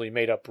officially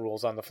made up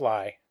rules on the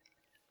fly.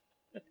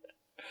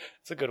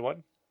 It's a good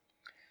one.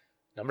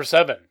 Number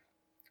 7.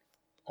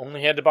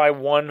 Only had to buy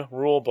one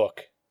rule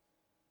book.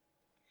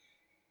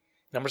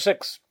 Number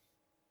 6.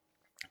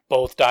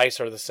 Both dice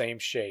are the same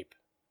shape.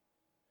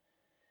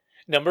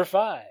 Number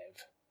 5.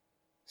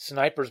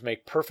 Snipers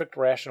make perfect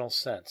rational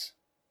sense.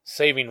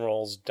 Saving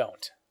rolls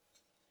don't.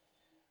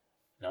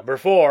 Number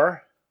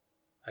 4.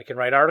 I can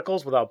write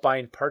articles without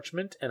buying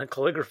parchment and a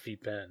calligraphy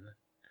pen.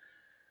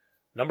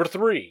 Number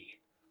 3.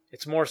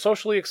 It's more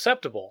socially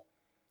acceptable,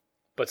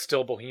 but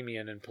still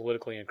bohemian and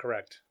politically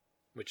incorrect.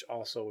 Which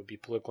also would be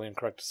politically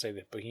incorrect to say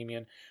that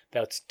bohemian.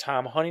 That's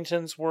Tom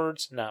Huntington's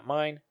words, not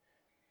mine.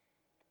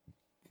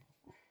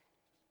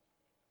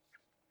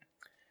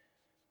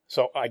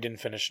 So I didn't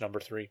finish number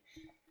 3.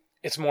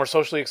 It's more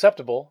socially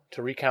acceptable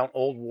to recount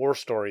old war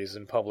stories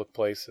in public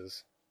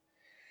places.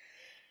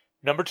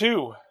 Number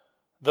 2.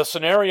 The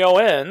scenario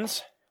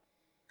ends,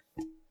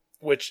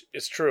 which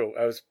is true.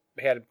 I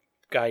had a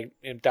guy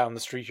down the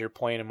street here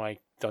playing in my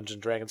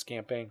Dungeons & Dragons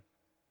campaign.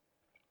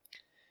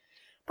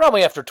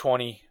 Probably after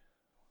 20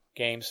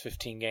 games,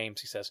 15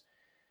 games, he says,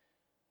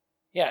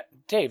 "Yeah,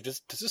 Dave,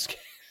 does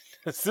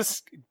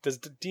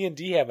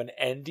D&D have an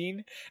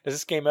ending? Does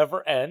this game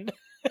ever end?"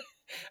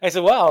 I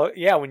said, "Well,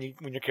 yeah, when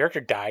your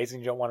character dies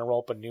and you don't want to roll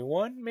up a new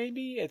one,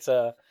 maybe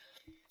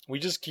we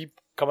just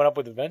keep coming up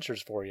with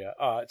adventures for you.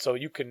 So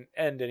you can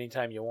end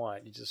anytime you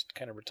want. You just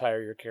kind of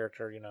retire your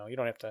character. You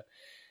don't have to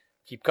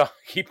keep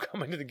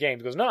coming to the game."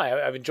 He goes, "No,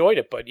 I've enjoyed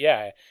it, but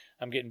yeah,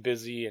 I'm getting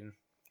busy." And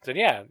I said,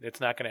 "Yeah,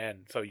 it's not going to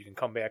end, so you can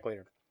come back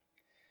later."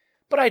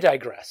 But I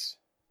digress.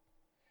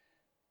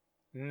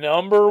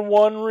 Number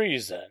 1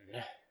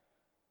 reason.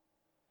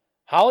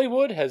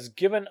 Hollywood has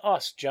given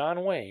us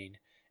John Wayne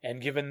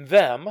and given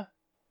them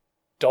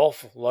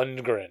Dolph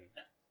Lundgren.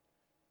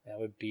 That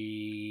would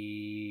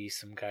be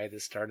some guy that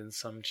starred in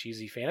some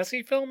cheesy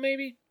fantasy film,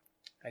 maybe?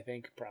 I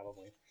think,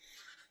 probably.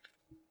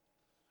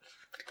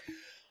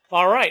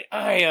 All right,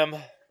 I am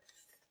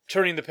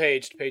turning the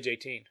page to page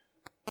 18.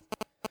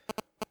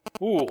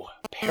 Ooh,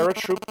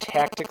 Paratroop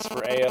Tactics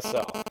for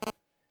ASL.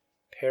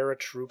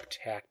 Paratroop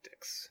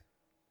Tactics.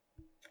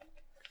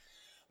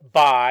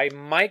 By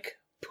Mike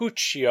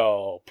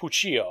Puccio.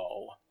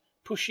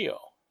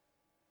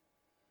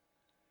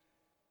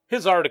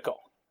 His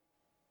article.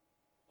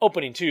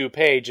 Opening 2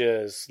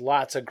 pages.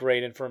 Lots of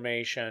great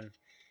information.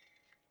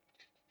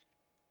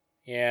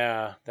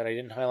 Yeah, that I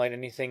didn't highlight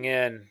anything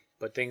in,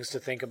 but things to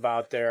think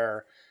about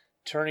there.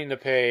 Turning the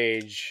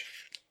page.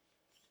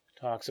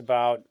 Talks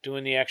about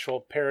doing the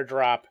actual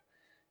paradrop.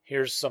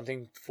 Here's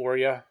something for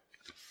you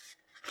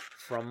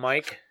from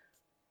Mike.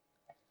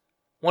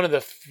 One of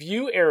the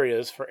few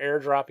areas for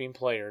airdropping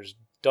players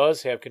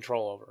does have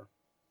control over.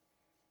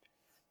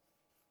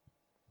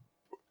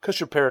 Because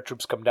your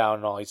paratroops come down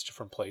in all these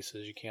different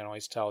places. You can't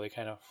always tell. They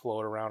kind of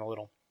float around a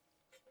little.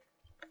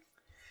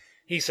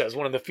 He says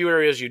one of the few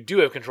areas you do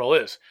have control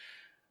is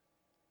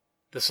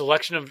the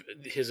selection of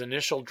his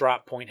initial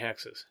drop point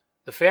hexes.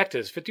 The fact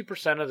is,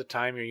 50% of the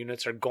time your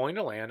units are going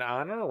to land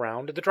on or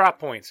around the drop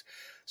points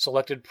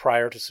selected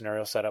prior to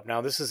scenario setup. Now,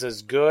 this is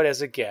as good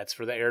as it gets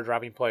for the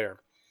airdropping player.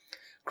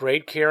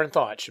 Great care and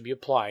thought should be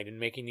applied in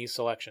making these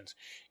selections.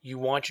 You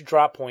want your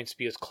drop points to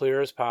be as clear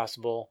as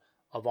possible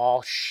of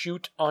all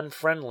parachute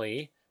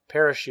unfriendly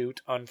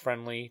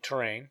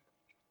terrain.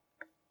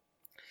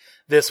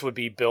 This would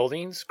be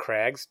buildings,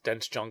 crags,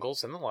 dense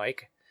jungles, and the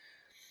like.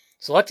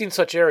 Selecting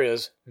such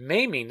areas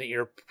may mean that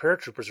your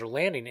paratroopers are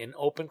landing in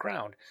open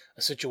ground,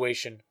 a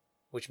situation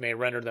which may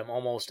render them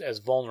almost as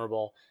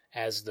vulnerable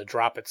as the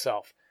drop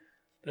itself.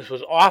 This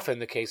was often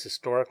the case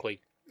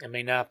historically, and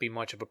may not be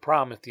much of a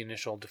problem if the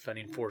initial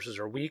defending forces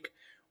are weak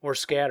or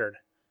scattered.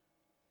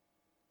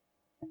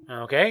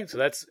 Okay, so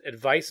that's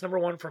advice number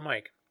 1 from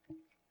Mike.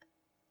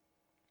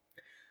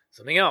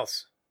 Something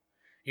else.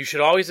 You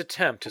should always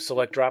attempt to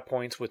select drop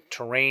points with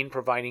terrain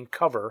providing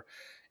cover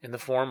in the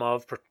form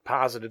of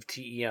positive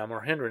TEM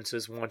or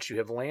hindrances once you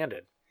have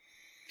landed.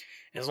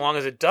 As long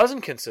as it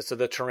doesn't consist of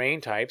the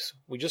terrain types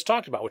we just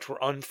talked about, which were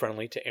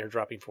unfriendly to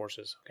airdropping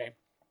forces, okay?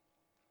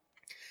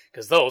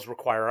 Because those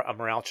require a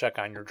morale check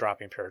on your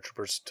dropping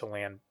paratroopers to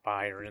land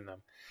by or in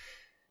them.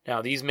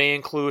 Now, these may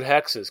include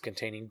hexes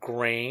containing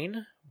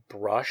grain,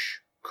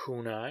 brush,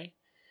 kunai,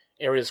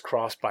 areas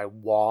crossed by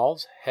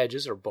walls,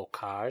 hedges, or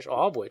bocage,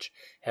 all of which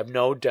have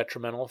no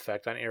detrimental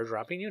effect on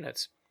airdropping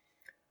units.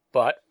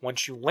 But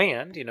once you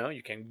land,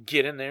 you can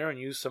get in there and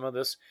use some of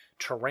this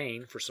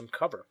terrain for some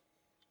cover.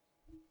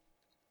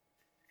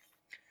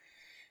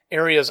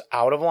 Areas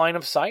out of line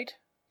of sight,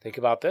 think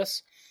about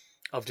this,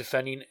 of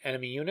defending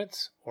enemy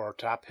units or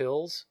top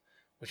hills,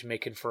 which may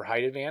confer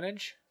height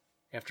advantage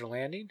after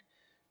landing,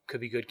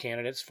 could be good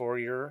candidates for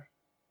your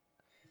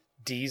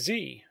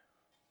DZ.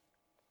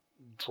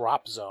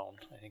 Drop zone,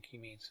 I think he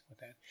means with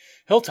that.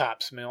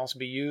 Hilltops may also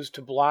be used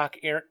to block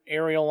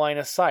aerial line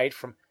of sight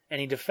from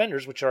any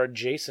defenders which are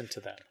adjacent to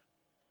them.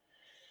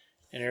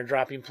 An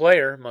airdropping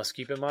player must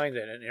keep in mind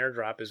that an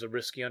airdrop is a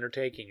risky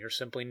undertaking. You're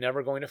simply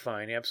never going to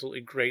find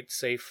absolutely great,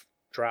 safe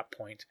drop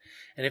point.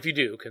 And if you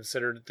do,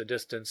 consider the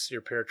distance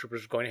your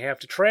paratroopers are going to have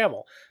to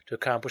travel to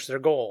accomplish their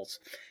goals.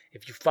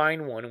 If you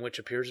find one which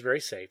appears very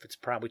safe, it's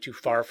probably too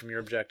far from your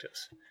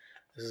objectives.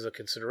 This is a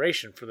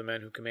consideration for the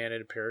men who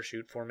commanded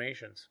parachute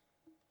formations.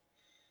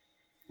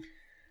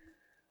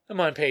 I'm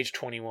on page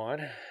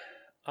 21.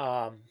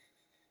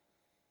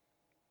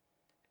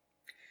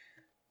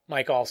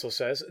 Mike also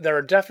says, there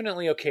are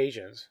definitely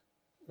occasions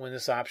when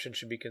this option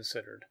should be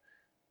considered.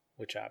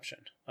 Which option?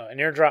 An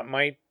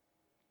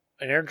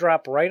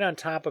airdrop right on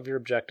top of your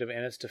objective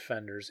and its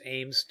defenders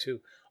aims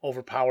to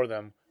overpower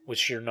them with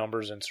sheer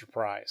numbers and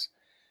surprise.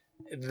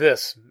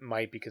 This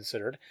might be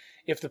considered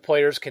if the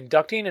players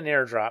conducting an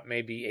airdrop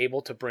may be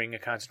able to bring a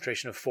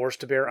concentration of force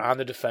to bear on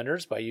the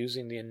defenders by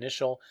using the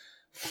initial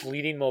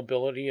fleeting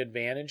mobility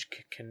advantage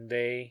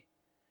conveyed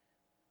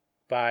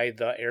by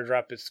the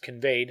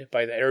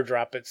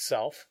airdrop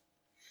itself.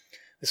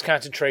 This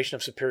concentration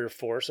of superior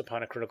force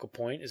upon a critical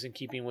point is in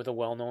keeping with a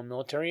well-known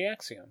military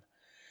axiom.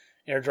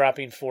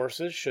 Airdropping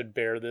forces should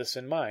bear this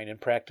in mind and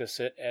practice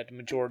it at the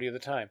majority of the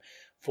time.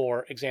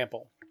 For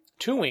example,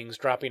 2 wings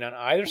dropping on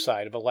either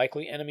side of a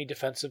likely enemy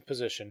defensive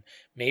position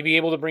may be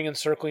able to bring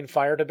encircling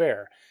fire to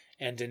bear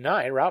and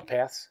deny route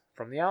paths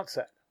from the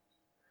outset.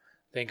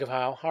 Think of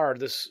how hard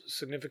this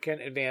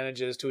significant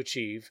advantage is to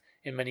achieve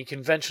in many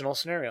conventional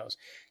scenarios.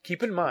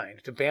 Keep in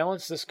mind to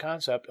balance this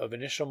concept of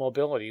initial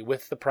mobility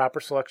with the proper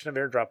selection of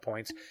airdrop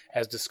points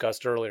as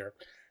discussed earlier.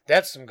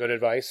 That's some good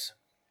advice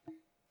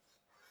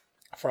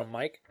from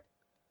Mike.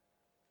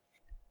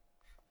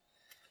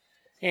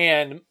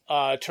 And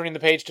turning the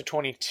page to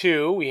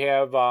 22, we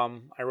have, I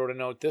wrote a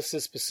note, this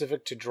is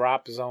specific to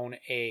Drop Zone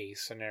A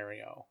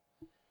scenario.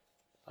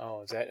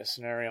 Oh, is that a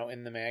scenario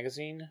in the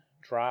magazine?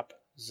 Drop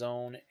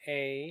Zone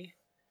A.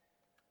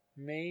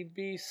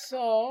 Maybe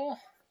so.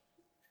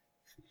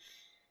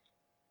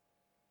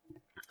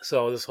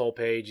 So this whole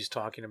page is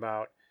talking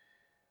about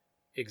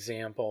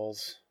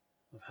examples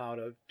of how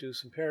to do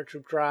some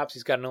paratroop drops.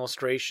 He's got an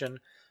illustration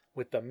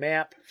with the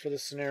map for the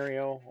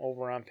scenario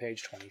over on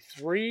page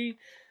 23.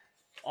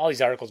 All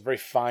these articles, very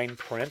fine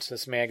print.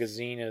 This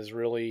magazine is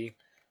really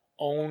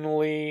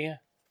only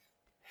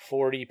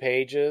 40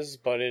 pages,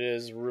 but it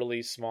is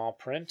really small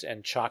print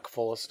and chock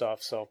full of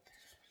stuff. So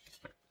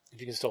if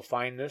you can still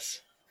find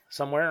this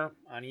somewhere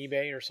on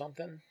eBay or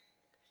something.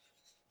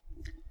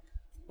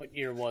 What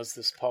year was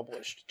this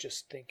published?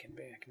 Just thinking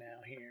back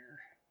now here.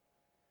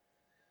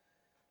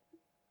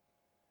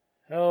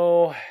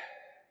 Oh,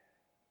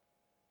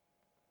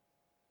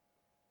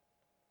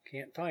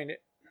 can't find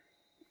it.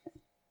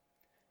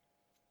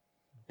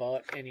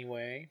 But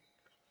anyway,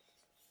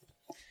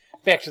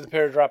 back to the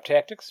paradrop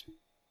tactics.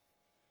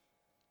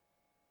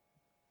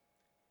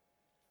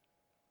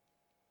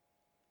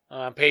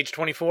 Page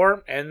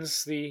 24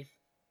 ends the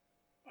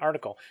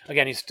article.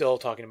 Again, he's still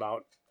talking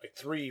about like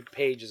 3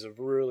 pages of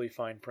really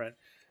fine print,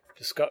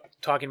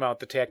 talking about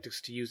the tactics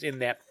to use in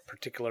that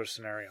particular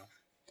scenario.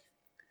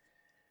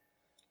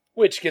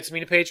 Which gets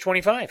me to page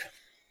 25.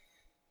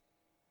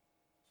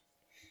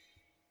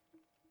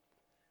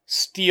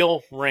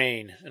 Steel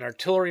Rain, an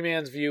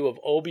artilleryman's view of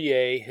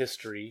OBA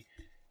history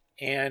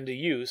and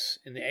use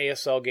in the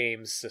ASL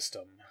games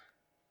system.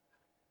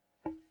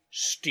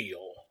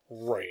 Steel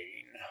Rain.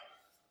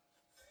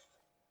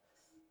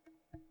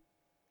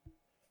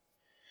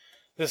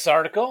 This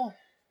article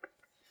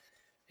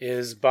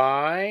is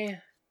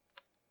by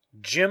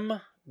Jim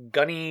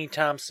Gunny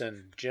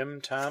Thompson. Jim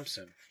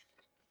Thompson.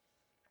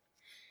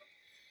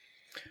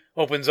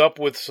 Opens up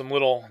with some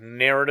little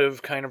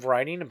narrative kind of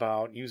writing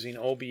about using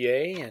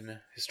OBA and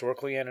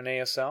historically and in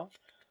ASL.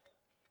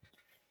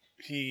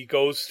 He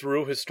goes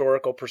through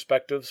historical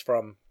perspectives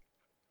from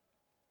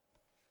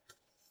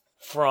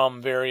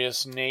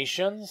various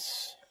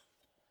nations.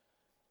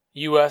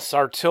 U.S.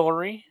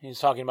 artillery. He's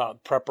talking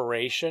about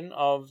preparation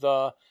of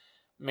the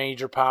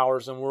major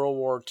powers in World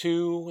War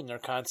II and their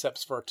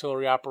concepts for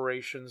artillery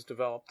operations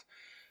developed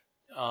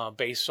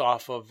based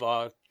off of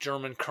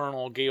German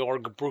Colonel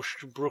Georg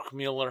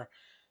Bruckmüller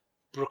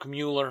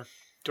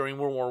during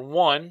World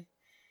War I.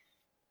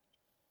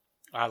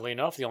 Oddly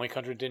enough, the only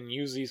country that didn't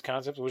use these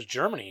concepts was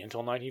Germany until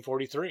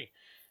 1943,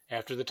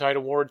 after the tide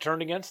of war had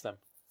turned against them.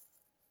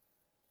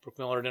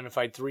 Bruckmüller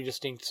identified 3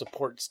 distinct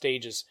support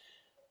stages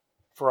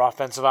for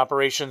offensive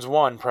operations.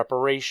 1,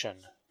 preparation.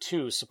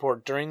 2,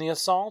 support during the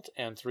assault.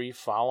 And 3,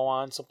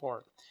 follow-on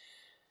support.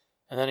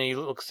 And then he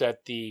looks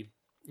at the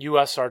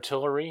U.S.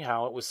 artillery,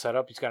 how it was set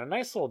up. He's got a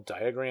nice little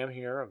diagram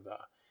here of the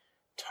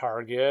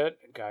target,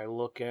 guy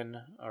looking,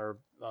 or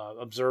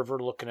observer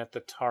looking at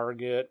the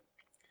target,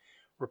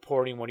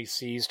 reporting what he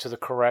sees to the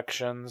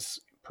corrections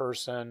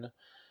person,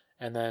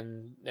 and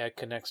then that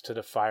connects to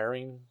the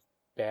firing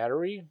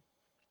battery,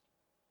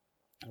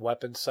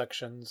 weapon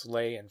sections,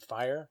 lay, and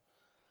fire.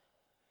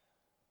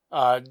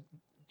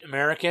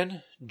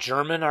 American,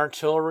 German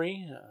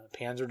artillery,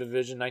 Panzer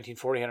Division,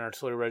 1940 had an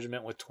artillery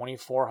regiment with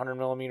 2400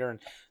 millimeter and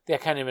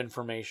that kind of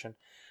information.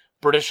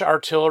 British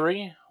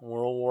artillery,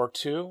 World War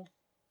II.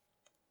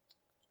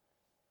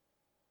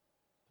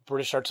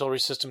 British artillery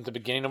system at the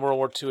beginning of World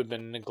War II had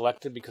been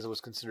neglected because it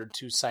was considered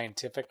too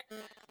scientific.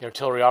 The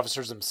artillery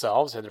officers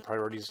themselves had their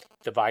priorities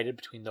divided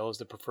between those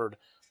that preferred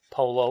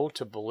polo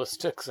to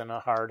ballistics and a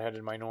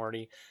hard-headed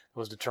minority that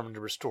was determined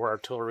to restore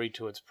artillery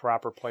to its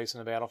proper place in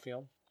the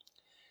battlefield.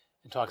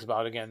 It talks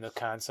about, again, the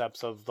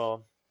concepts of the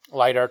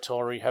light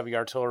artillery, heavy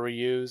artillery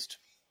used.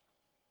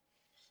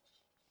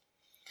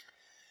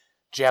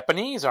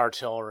 Japanese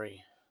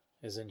artillery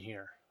is in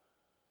here.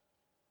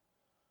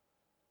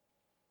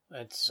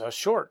 It's a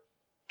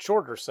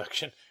shorter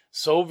section.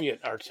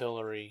 Soviet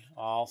artillery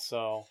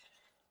also.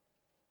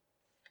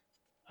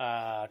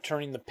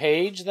 Turning the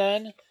page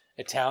then,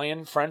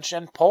 Italian, French,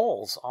 and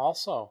Poles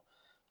also.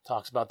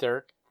 Talks about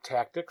their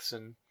tactics.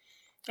 And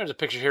there's a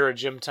picture here of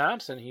Jim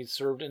Thompson. He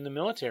served in the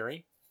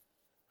military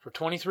for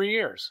 23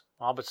 years.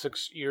 All but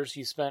 6 years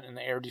he spent in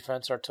the air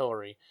defense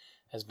artillery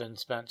has been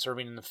spent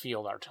serving in the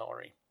field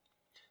artillery.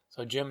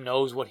 So Jim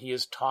knows what he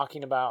is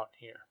talking about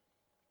here.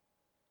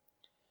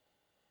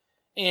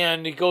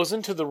 And he goes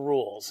into the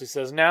rules. He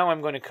says, now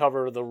I'm going to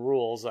cover the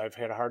rules I've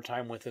had a hard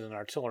time with as an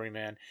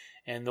artilleryman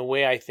and the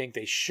way I think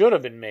they should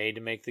have been made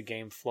to make the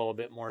game flow a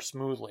bit more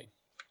smoothly.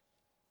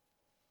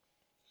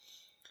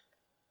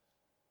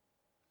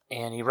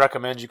 And he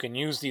recommends you can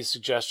use these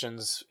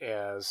suggestions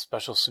as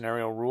special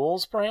scenario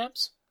rules,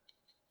 perhaps,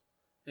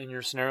 in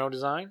your scenario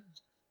design.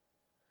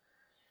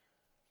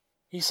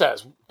 He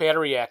says,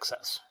 battery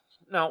access.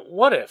 Now,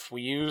 what if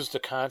we use the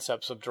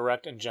concepts of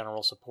direct and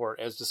general support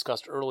as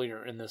discussed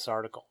earlier in this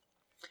article?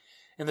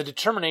 In the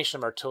determination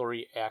of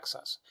artillery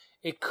access,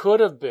 it could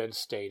have been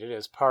stated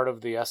as part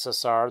of the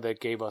SSR that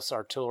gave us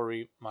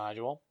artillery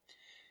module.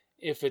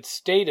 If it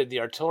stated the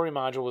artillery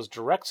module was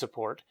direct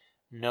support,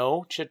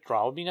 no chit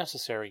draw would be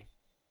necessary.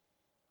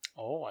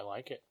 Oh, I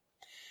like it.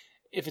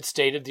 If it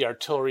stated the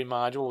artillery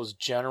module was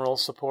general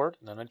support,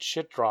 then a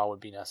chit draw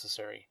would be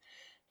necessary.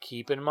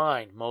 Keep in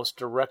mind, most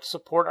direct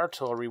support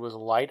artillery was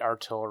light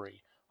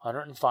artillery,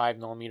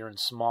 105mm and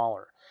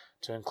smaller,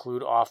 to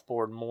include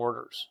off-board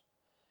mortars.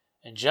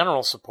 And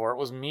general support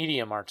was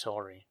medium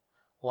artillery,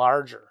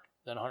 larger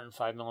than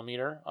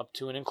 105mm, up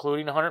to and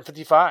including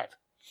 155.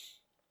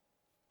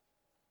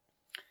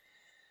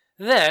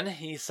 Then,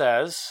 he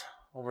says,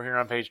 over here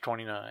on page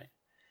 29,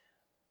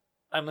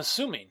 I'm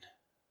assuming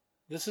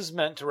this is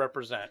meant to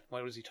represent,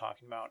 what was he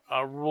talking about?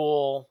 A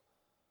rule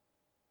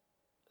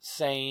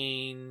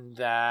saying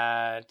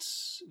that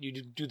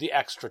you do the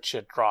extra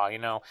chit draw,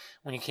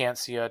 when you can't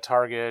see a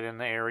target in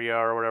the area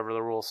or whatever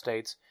the rule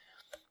states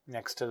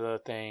next to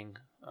the thing,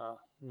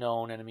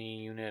 known enemy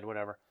unit,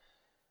 whatever.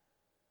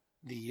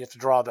 You have to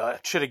draw the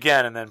chit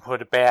again and then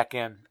put it back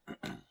in.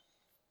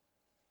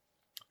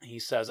 He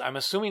says, I'm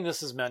assuming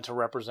this is meant to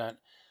represent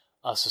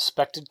a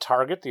suspected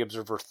target the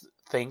observer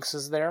thinks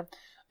is there.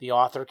 The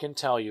author can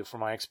tell you from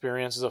my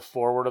experience as a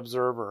forward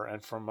observer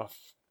and from a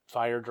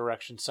Fire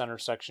Direction Center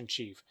Section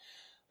Chief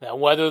that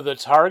whether the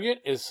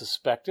target is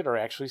suspected or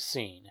actually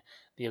seen,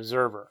 the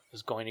observer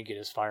is going to get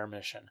his fire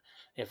mission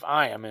if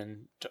I am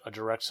in a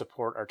direct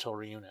support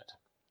artillery unit.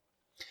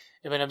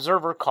 If an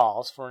observer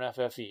calls for an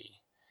FFE,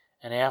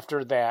 and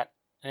after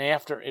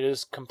it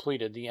is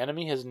completed, the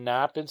enemy has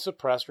not been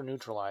suppressed or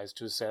neutralized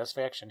to his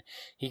satisfaction,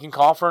 he can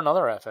call for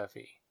another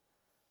FFE.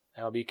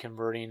 That will be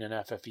converting an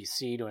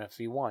FFEC to an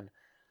FFE1.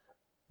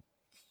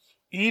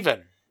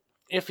 Even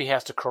if he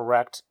has to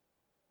correct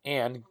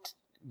and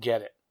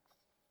get it.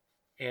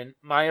 In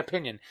my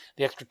opinion,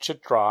 the extra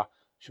chit draw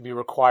should be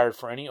required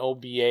for any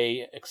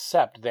OBA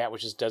except that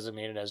which is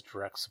designated as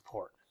direct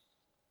support.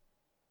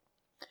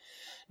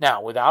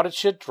 Now, without a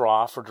chit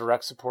draw for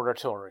direct support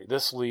artillery,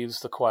 this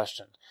leaves the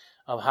question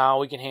of how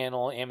we can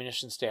handle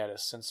ammunition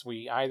status, since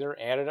we either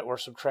added or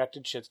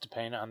subtracted chits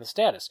depending on the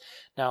status.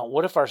 Now,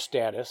 what if our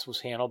status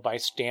was handled by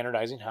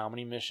standardizing how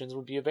many missions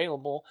would be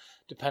available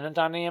dependent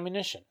on the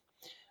ammunition?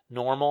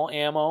 Normal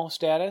ammo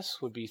status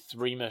would be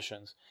 3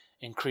 missions,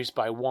 increased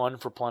by 1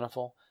 for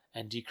plentiful,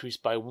 and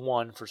decreased by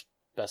 1 for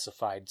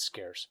specified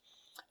scarce.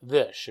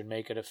 This should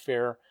make it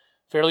a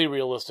fairly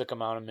realistic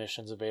amount of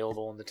missions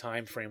available in the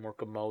time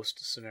framework of most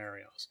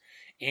scenarios,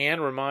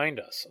 and remind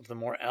us of the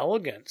more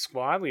elegant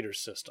squad leader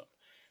system,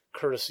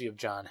 courtesy of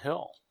John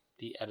Hill.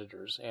 The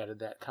editors added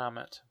that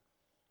comment.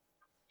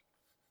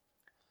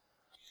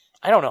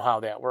 I don't know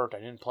how that worked. I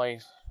didn't play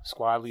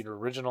squad leader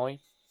originally.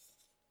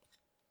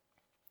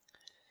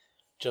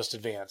 Just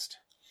advanced.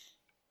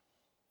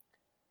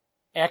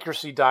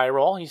 Accuracy die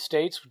roll, he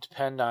states, would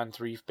depend on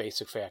 3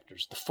 basic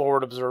factors. The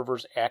forward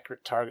observer's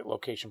accurate target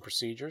location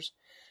procedures.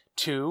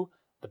 2,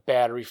 the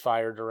battery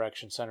fire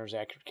direction center's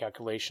accurate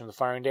calculation of the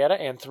firing data.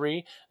 And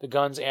 3, the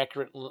gun's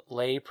accurate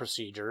lay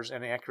procedures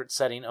and accurate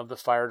setting of the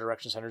fire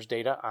direction center's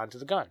data onto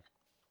the gun.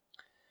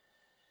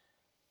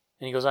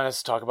 And he goes on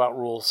to talk about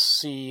Rule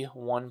C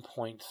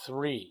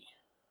 1.3.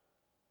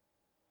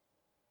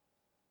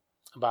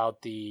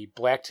 About the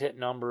black hit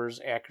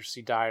numbers,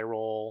 accuracy die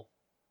roll,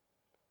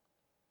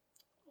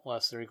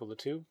 less than or equal to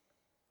 2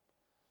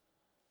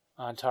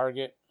 on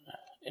target.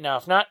 Now,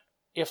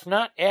 if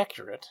not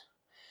accurate,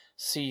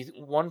 C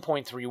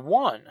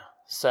 1.31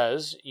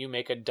 says you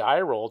make a die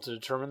roll to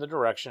determine the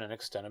direction and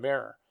extent of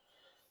error.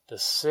 The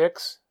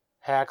 6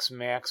 hex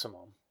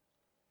maximum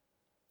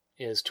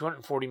is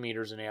 240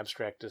 meters in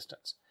abstract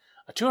distance.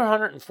 A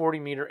 240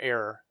 meter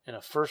error in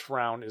a first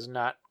round is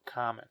not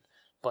common,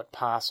 but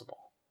possible.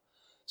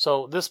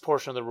 So this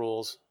portion of the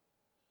rules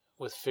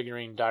with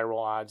figuring die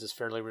roll odds is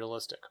fairly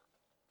realistic.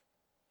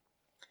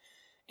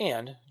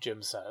 And,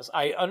 Jim says,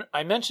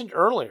 I mentioned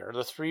earlier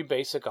the 3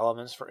 basic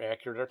elements for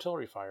accurate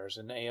artillery fires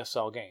in the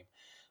ASL game.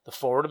 The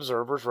forward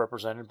observers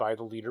represented by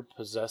the leader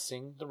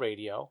possessing the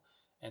radio,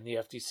 and the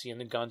FDC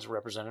and the guns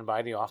represented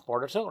by the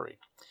off-board artillery.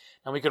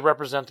 Now we could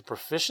represent the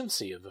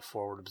proficiency of the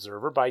forward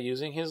observer by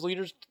using his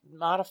leader's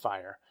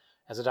modifier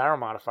as a die roll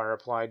modifier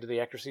applied to the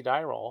accuracy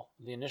die roll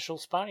in the initial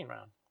spotting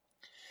round.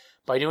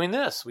 By doing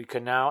this, we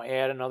could now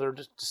add another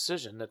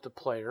decision that the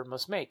player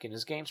must make in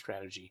his game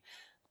strategy.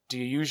 Do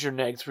you use your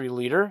neg-3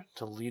 leader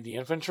to lead the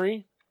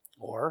infantry,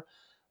 or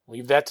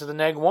leave that to the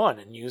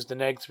neg-1 and use the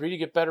neg-3 to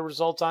get better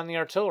results on the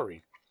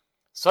artillery?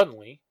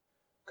 Suddenly,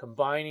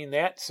 combining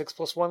that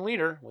 6+1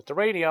 leader with the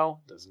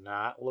radio does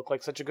not look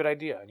like such a good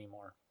idea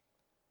anymore.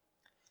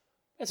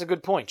 That's a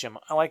good point, Jim.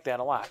 I like that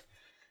a lot.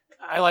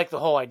 I like the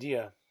whole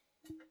idea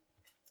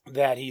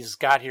that he's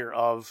got here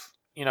of,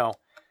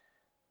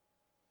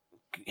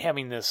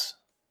 having this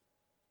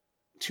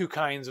 2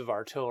 kinds of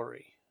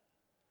artillery.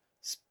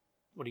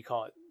 What do you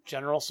call it?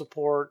 General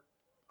support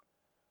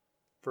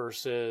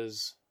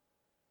versus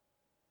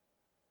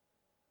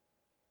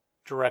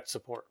direct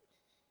support.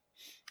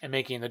 And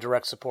making the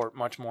direct support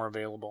much more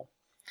available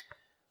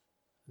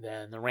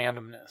than the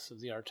randomness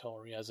of the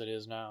artillery as it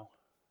is now.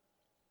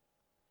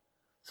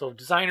 So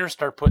designers,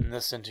 start putting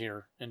this into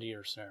your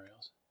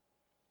scenarios.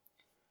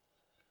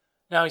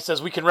 Now he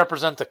says we can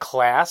represent the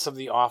class of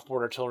the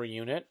off-board artillery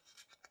unit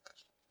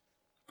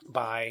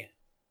by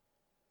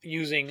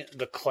using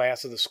the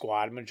class of the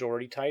squad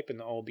majority type in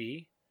the OB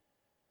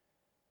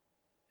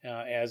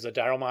as a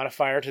die roll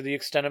modifier to the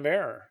extent of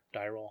error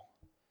die roll.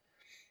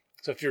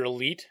 So if you're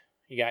elite,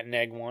 you got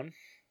neg-1,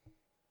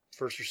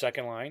 first or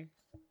second line,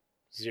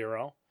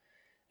 0.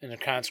 And the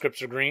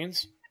conscripts or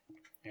greens,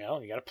 you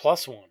got a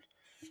 +1.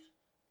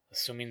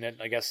 Assuming that,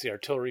 I guess, the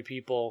artillery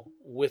people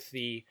with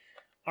the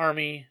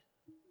army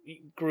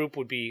group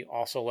would be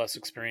also less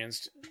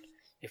experienced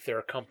if they're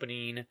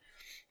accompanying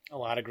a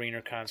lot of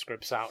greener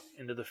conscripts out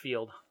into the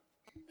field.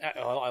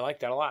 I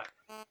like that a lot.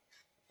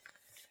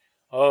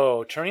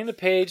 Oh, turning the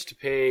page to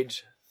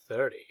page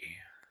 30.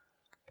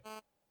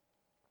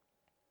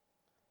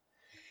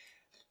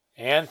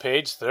 And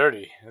page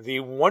 30,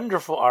 the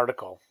wonderful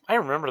article. I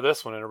remember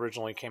this when it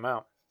originally came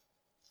out.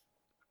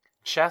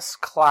 Chess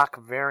Clock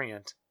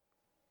Variant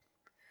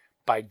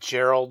by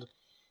Gerald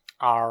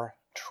R.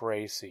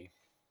 Tracy.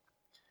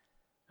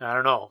 I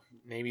don't know.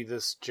 Maybe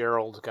this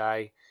Gerald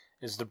guy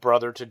is the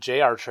brother to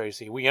J.R.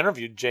 Tracy. We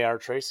interviewed J.R.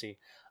 Tracy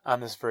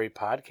on this very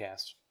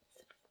podcast.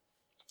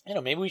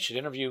 Maybe we should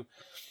interview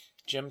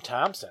Jim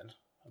Thompson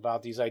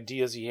about these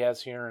ideas he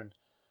has here in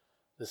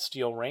the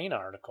Steel Rain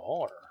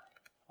article,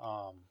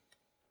 or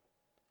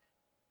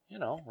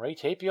Ray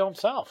Tapio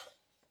himself.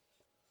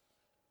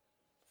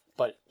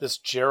 But this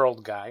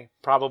Gerald guy,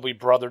 probably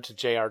brother to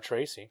J.R.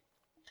 Tracy,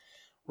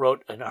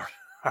 wrote an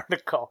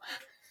article.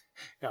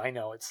 I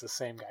know, it's the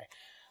same guy.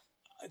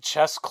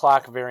 Chess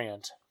Clock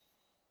Variant.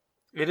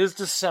 It is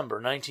December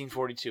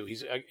 1942.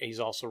 He's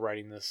also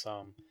writing this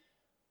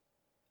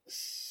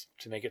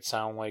to make it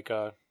sound like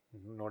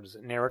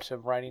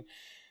narrative writing.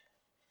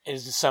 It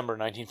is December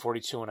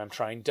 1942, and I'm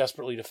trying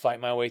desperately to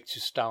fight my way to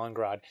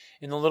Stalingrad.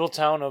 In the little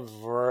town of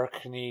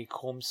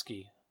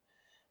Verkhneykomsky,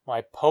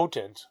 my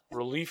potent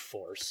relief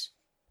force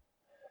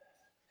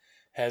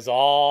has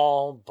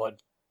all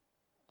but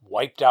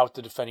wiped out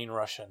the defending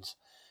Russians,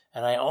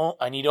 and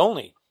I need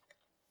only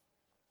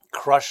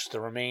crush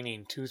the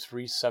remaining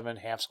 237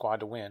 half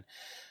squad to win.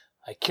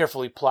 I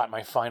carefully plot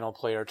my final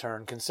player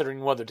turn,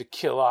 considering whether to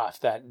kill off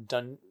that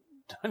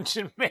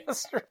dungeon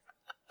master.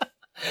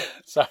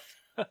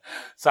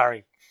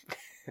 Sorry.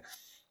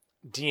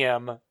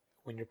 DM,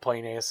 when you're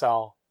playing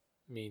ASL,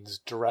 means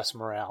duress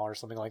morale or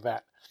something like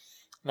that.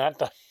 Not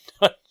the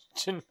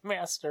dungeon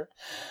master.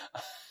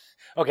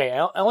 Okay,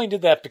 I only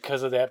did that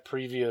because of that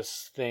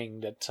previous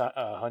thing that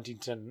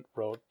Huntington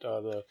wrote,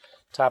 the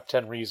top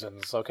 10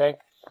 reasons, okay?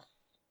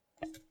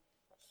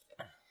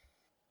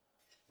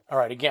 All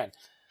right, again.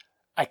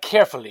 I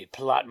carefully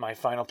plot my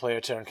final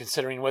player turn,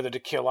 considering whether to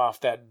kill off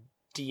that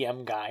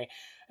DM guy.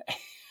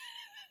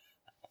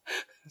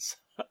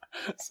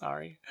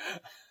 Sorry.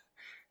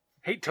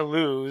 Hate to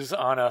lose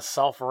on a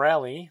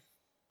self-rally.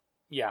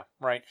 Yeah,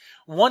 right.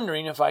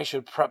 Wondering if I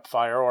should prep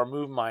fire or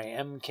move my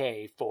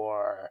MK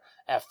for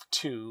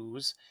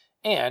F2s,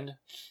 and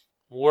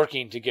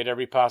working to get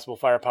every possible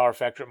firepower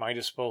factor at my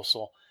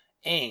disposal,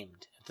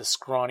 aimed at the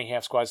scrawny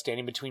half squad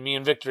standing between me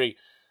and victory.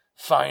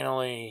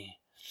 Finally,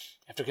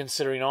 after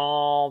considering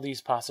all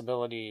these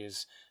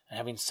possibilities and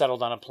having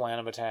settled on a plan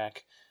of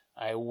attack,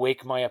 I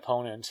wake my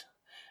opponent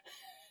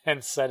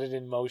and set it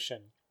in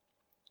motion.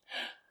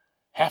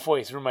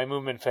 Halfway through my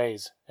movement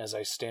phase, as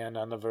I stand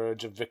on the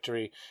verge of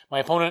victory, my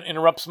opponent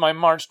interrupts my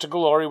march to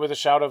glory with a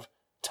shout of,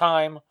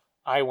 "Time,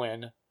 I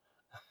win."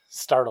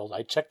 Startled,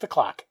 I check the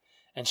clock,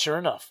 and sure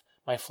enough,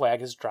 my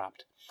flag has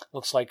dropped.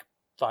 Looks like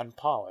Von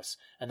Paulus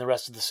and the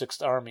rest of the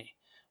Sixth Army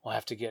will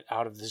have to get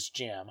out of this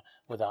jam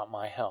without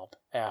my help,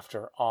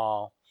 after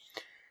all.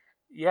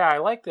 Yeah, I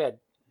like that,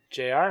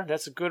 JR.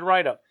 That's a good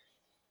write-up.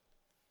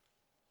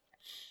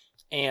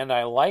 And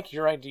I like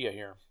your idea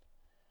here.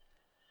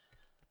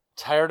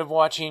 Tired of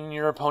watching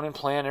your opponent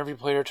plan every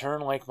player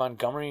turn like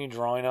Montgomery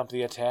drawing up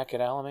the attack at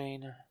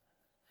Alamein?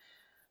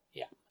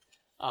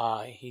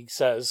 Yeah. He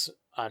says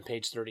on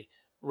page 30,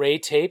 Ray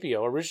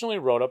Tapio originally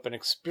wrote up an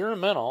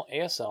experimental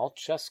ASL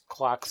chess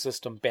clock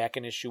system back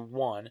in issue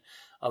 1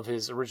 of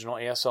his original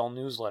ASL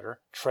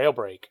newsletter, Trail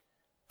Break.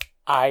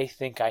 I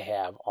think I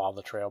have all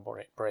the trail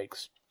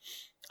breaks.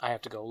 I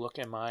have to go look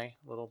in my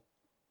little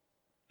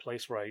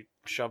place where I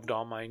shoved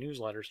all my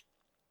newsletters.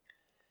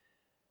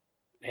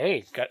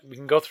 Hey, we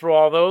can go through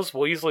all those.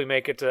 We'll easily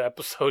make it to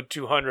episode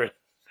 200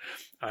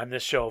 on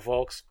this show,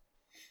 folks.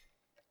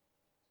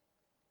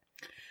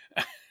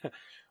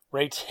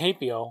 Ray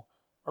Tapio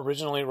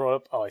originally wrote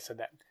up... Oh, I said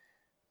that.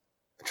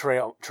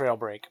 Trail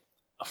Break.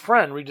 A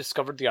friend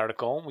rediscovered the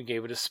article, and we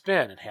gave it a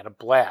spin and had a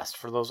blast.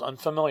 For those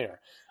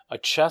unfamiliar, a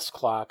chess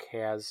clock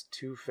has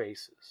 2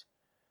 faces,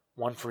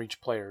 one for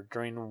each player.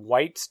 During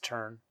White's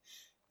turn...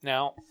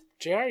 Now,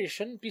 JR, you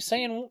shouldn't be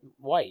saying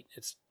white.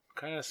 It's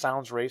kind of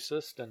sounds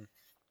racist and,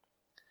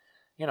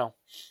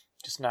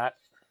 just not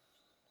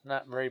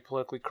very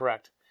politically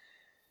correct.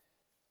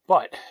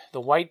 But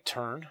the white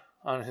turn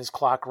on his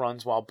clock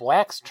runs while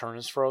black's turn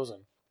is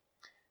frozen.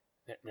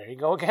 There you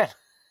go again.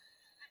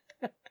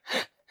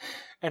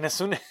 And as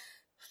soon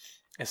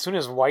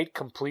as white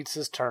completes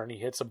his turn, he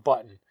hits a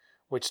button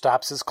which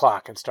stops his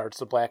clock and starts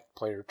the black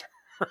player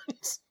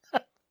turns.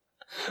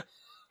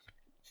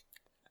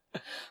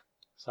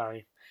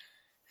 Sorry.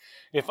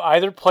 If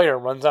either player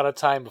runs out of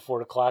time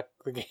before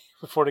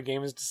the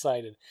game is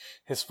decided,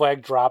 his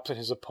flag drops and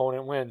his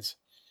opponent wins.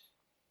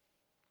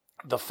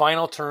 The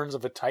final turns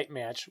of a tight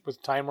match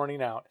with time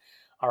running out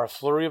are a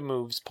flurry of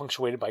moves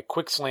punctuated by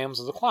quick slams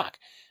of the clock.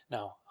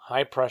 Now,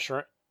 high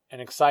pressure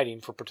and exciting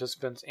for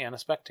participants and a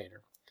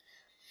spectator.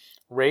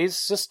 Ray's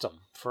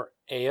system for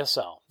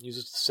ASL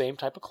uses the same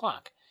type of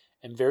clock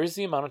and varies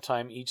the amount of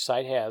time each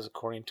side has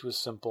according to a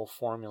simple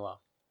formula.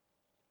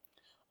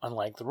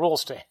 Unlike the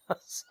rules to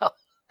ASL,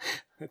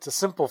 it's a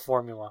simple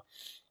formula.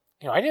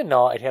 I didn't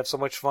know I'd have so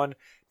much fun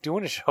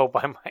doing a show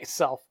by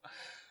myself.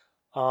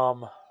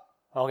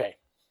 Okay.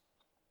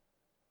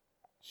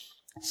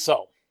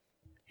 So,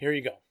 here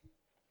you go.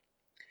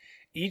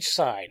 Each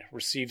side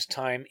receives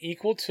time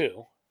equal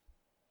to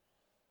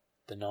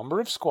the number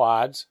of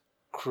squads,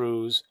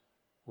 crews,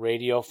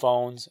 radio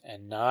phones,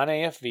 and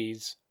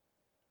non-AFVs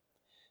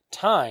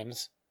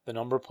times the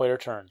number of player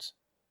turns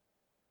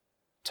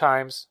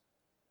times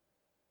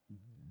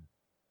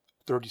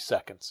 30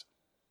 seconds,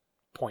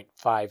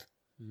 0.5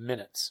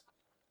 minutes.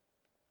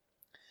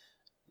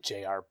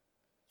 JR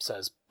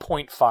says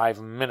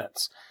 0.5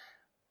 minutes.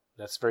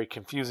 That's very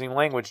confusing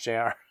language,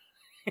 JR.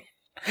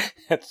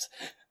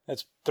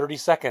 That's 30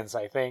 seconds,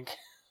 I think.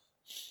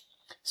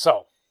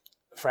 So,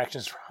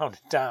 fractions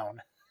rounded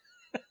down.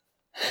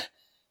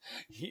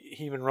 He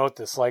even wrote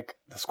this like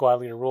the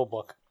squad leader rule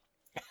book.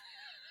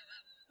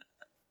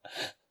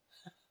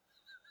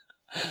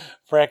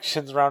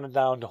 Fractions rounded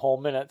down to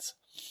whole minutes.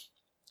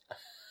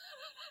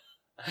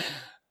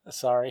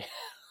 Sorry.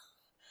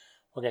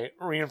 Okay,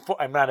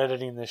 I'm not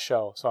editing this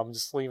show, so I'm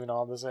just leaving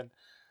all this in.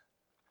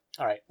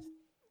 All right.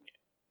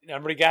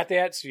 Everybody got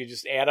that? So you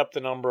just add up the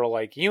number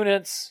of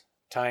units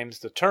times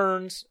the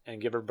turns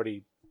and give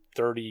everybody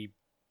 30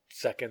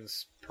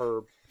 seconds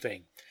per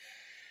thing.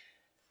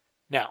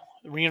 Now,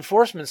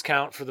 reinforcements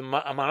count for the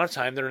amount of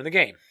time they're in the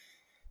game.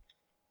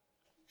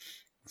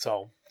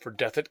 So, for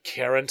death at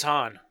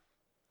Carentan.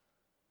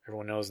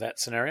 Everyone knows that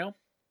scenario,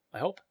 I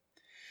hope.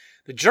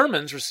 The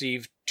Germans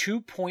receive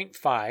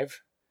 2.5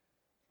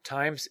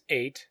 times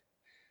 8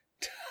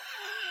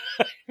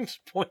 times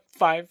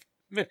 0.5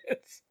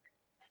 minutes.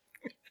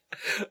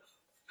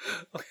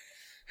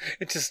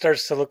 It just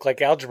starts to look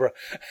like algebra.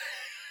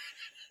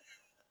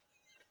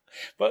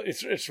 But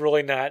it's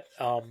really not.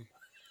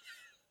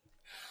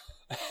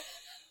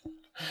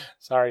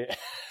 Sorry.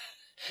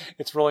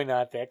 It's really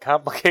not that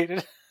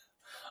complicated.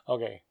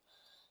 Okay.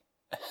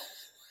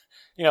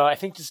 I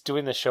think just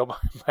doing the show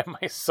by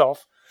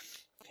myself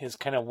is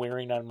kind of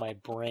wearing on my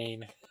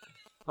brain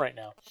right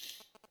now.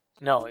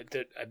 No,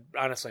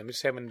 honestly, I'm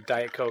just having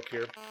Diet Coke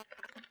here.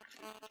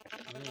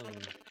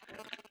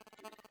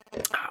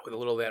 With a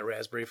little of that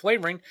raspberry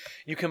flavoring,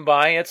 you can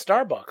buy at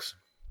Starbucks.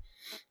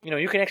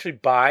 You can actually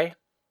buy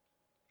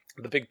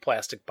the big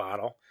plastic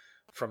bottle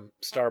from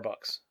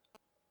Starbucks.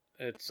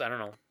 It's, I don't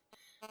know,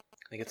 I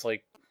think it's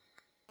like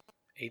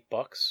 $8,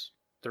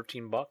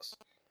 $13.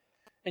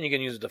 And you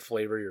can use it to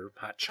flavor your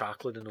hot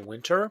chocolate in the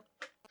winter.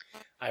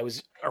 I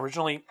was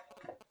originally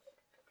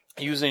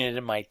using it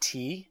in my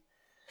tea.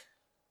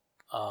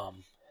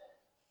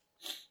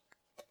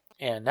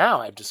 And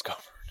now I've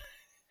discovered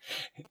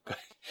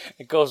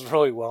it goes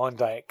really well in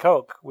Diet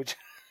Coke, which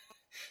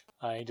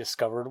I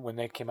discovered when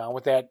they came out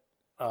with that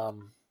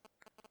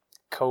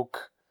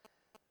Coke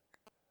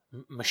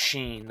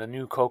machine, the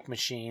new Coke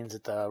machines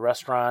at the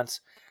restaurants.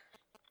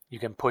 You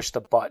can push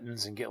the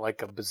buttons and get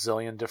like a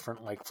bazillion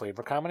different like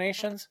flavor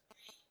combinations.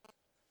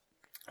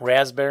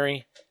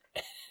 Raspberry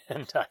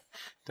and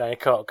Diet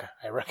Coke.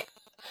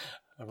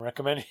 I'm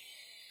recommending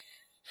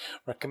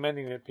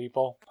it,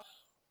 people.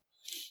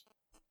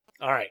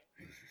 All right.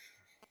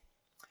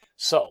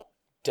 So,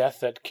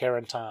 Death at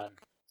Carentan.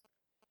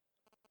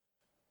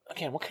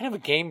 Again, what kind of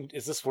a game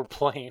is this we're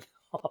playing?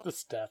 All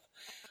this death.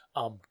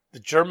 The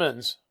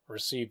Germans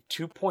received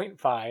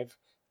 2.5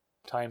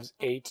 times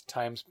 8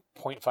 times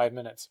 0.5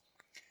 minutes,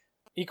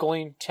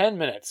 equaling 10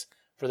 minutes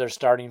for their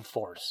starting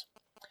force,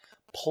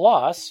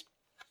 plus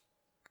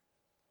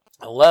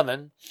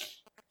 11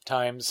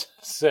 times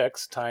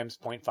 6 times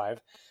 0.5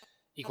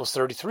 equals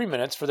 33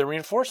 minutes for the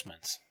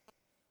reinforcements.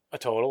 A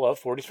total of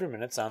 43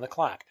 minutes on the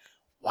clock.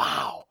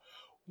 Wow,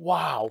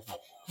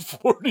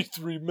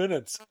 43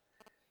 minutes.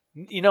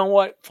 You know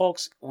what,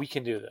 folks? We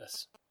can do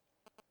this.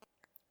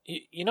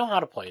 You know how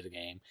to play the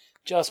game.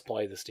 Just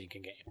play the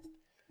stinking game.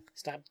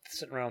 Stop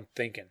sitting around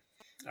thinking.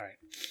 All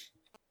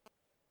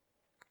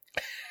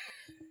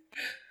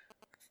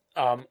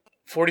right.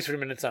 43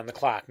 minutes on the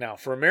clock. Now,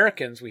 for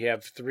Americans, we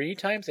have 3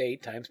 times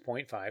 8 times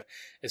 0.5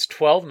 is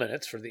 12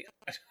 minutes for the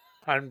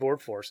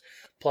onboard force,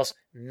 plus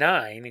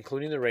 9,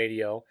 including the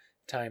radio,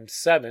 times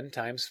 7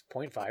 times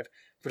 0.5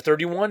 for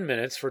 31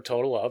 minutes for a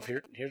total of,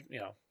 here's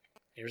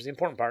the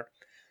important part,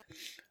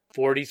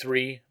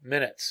 43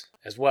 minutes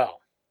as well.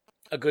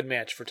 A good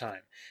match for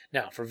time.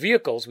 Now, for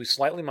vehicles, we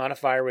slightly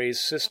modify Ray's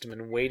system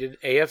and weighted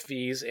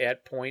AFVs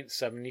at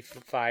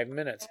 0.75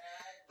 minutes.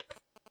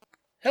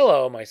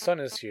 Hello, my son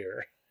is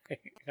here.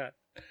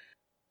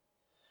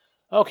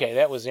 Okay,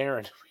 that was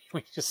Aaron.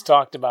 We just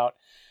talked about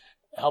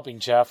helping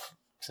Jeff.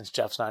 Since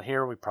Jeff's not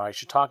here, we probably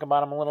should talk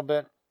about him a little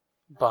bit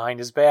behind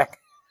his back.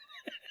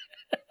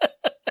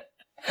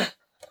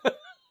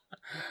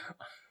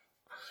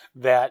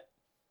 That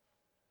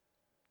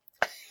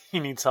he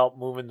needs help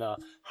moving the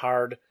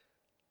hard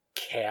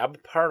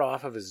cab part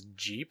off of his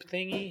Jeep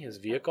thingy, his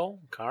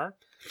car.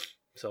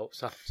 So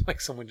sounds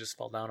like someone just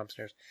fell down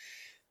upstairs.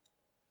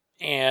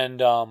 And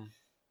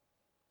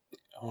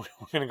we're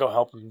going to go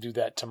help him do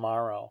that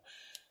tomorrow.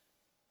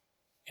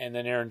 And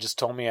then Aaron just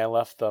told me I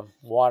left the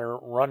water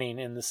running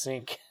in the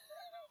sink,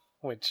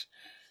 which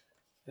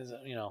is,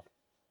 not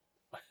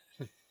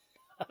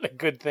a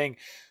good thing.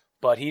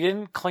 But he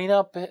didn't clean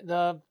up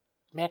the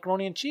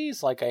macaroni and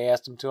cheese like I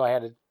asked him to. I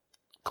had to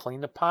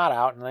clean the pot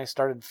out, and I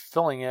started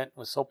filling it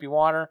with soapy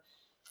water.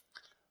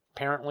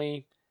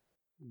 Apparently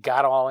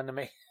got all into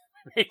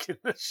making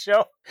the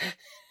show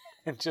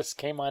and just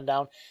came on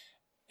down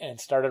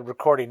and started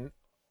recording.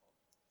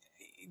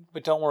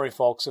 But don't worry,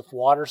 folks, if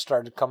water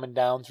started coming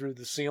down through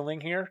the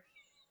ceiling here,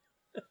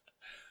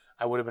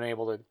 I would have been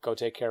able to go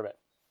take care of it.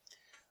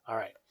 All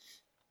right.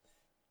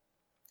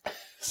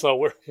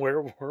 So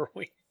where were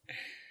we?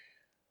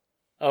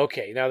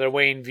 Okay, now they're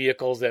weighing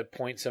vehicles at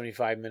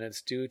 0.75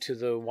 minutes due to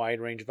the wide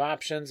range of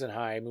options and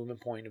high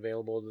movement point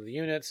available to the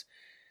units.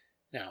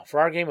 Now, for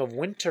our game of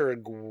Winter,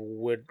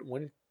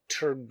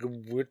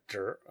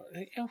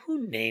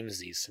 who names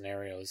these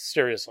scenarios?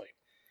 Seriously.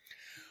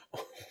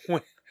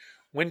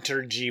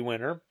 Winter G.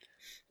 Witter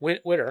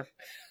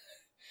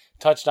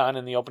touched on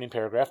in the opening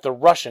paragraph. The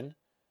Russian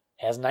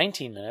has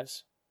 19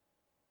 minutes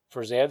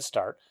for his ad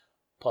start,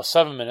 plus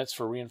 7 minutes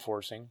for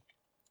reinforcing,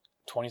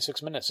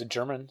 26 minutes. The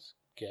Germans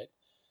get,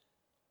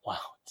 wow,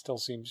 it still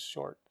seems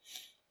short,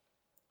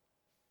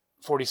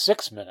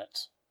 46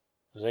 minutes.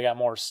 They got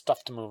more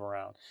stuff to move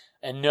around.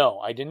 And no,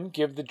 I didn't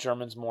give the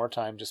Germans more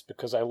time just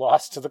because I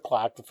lost to the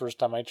clock the first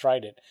time I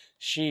tried it.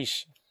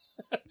 Sheesh.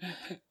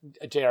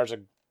 JR's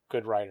a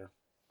good writer.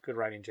 Good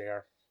writing,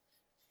 JR.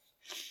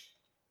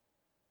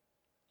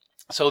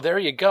 So there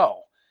you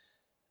go.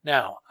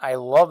 Now, I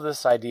love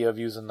this idea of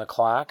using the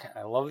clock.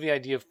 I love the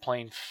idea of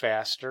playing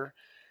faster.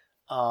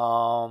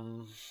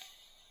 On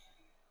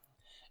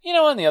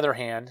the other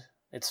hand,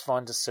 it's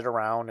fun to sit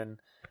around and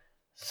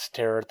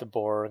stare at the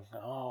board.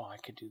 Oh, I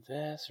could do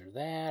this or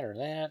that or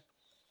that.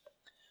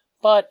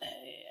 But,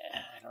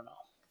 I don't know.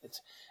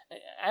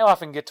 I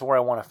often get to where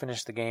I want to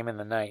finish the game in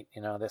the night,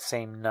 that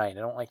same night. I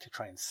don't like to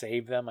try and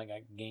save them. I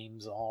got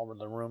games all over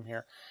the room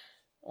here.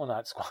 Well,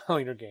 not Squad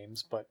Leader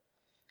games, but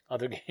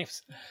other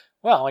games.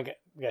 Well, I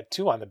got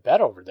 2 on the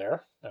bed over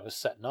there that I was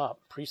setting up,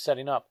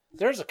 pre-setting up.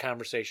 There's a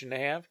conversation to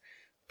have,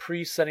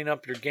 pre-setting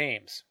up your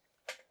games.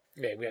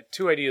 Okay, we got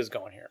 2 ideas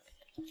going here.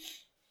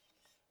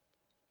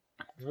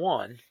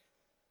 1,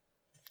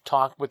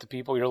 talk with the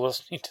people you're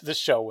listening to the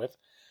show with.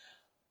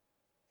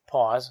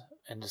 Pause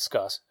and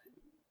discuss.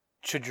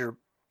 Should you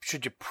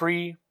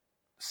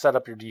pre-set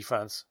up your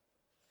defense,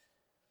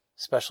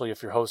 especially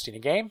if you're hosting a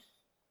game?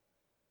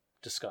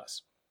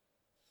 Discuss.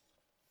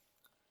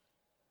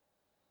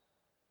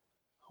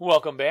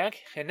 Welcome back.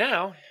 And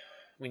now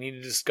we need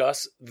to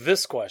discuss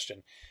this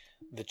question.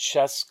 the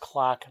chess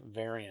clock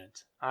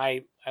variant.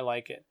 I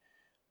like it,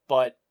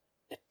 but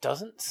it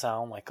doesn't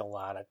sound like a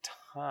lot of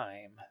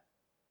time.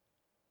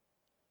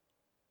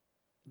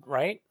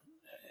 Right?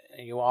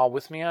 Are you all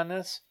with me on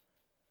this?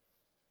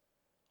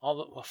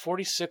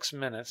 46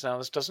 minutes. Now,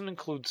 this doesn't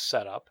include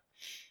setup.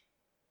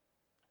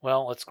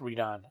 Well, let's read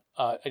on.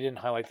 I didn't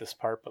highlight this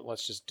part, but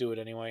let's just do it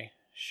anyway.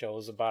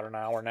 Show's about an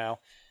hour now.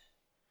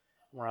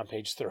 We're on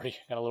page 30.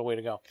 Got a little way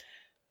to go.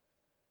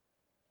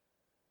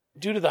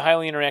 Due to the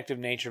highly interactive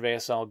nature of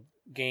ASL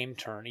game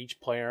turn, each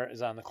player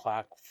is on the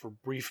clock for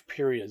brief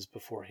periods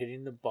before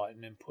hitting the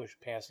button and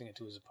passing it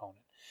to his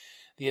opponent.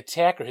 The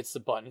attacker hits the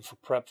button for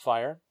prep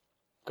fire,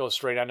 goes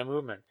straight on to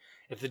movement.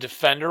 If the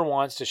defender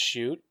wants to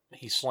shoot,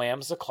 he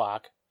slams the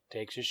clock,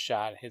 takes his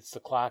shot, hits the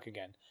clock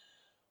again.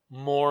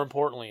 More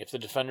importantly, if the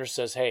defender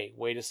says, hey,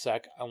 wait a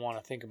sec, I want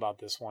to think about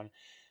this one,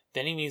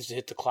 then he needs to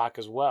hit the clock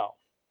as well.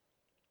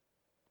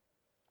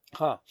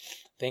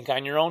 Think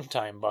on your own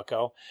time,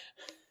 bucko.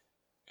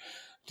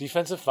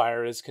 Defensive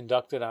fire is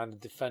conducted on the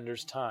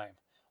defender's time,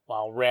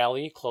 while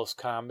rally, close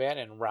combat,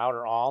 and rout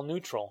are all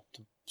neutral,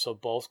 so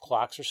both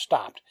clocks are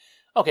stopped.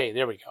 Okay,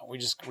 there we go. We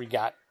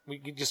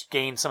just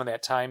gained some of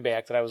that time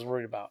back that I was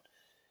worried about.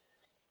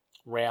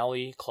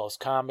 Rally, close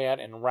combat,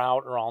 and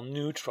rout are all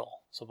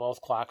neutral, so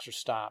both clocks are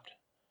stopped.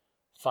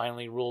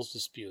 Finally, rules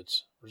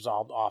disputes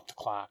resolved off the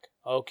clock.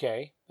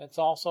 Okay, that's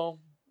also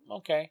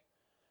okay.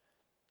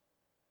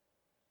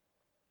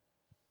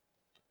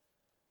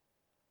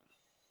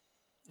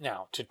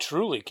 Now, to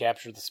truly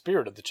capture the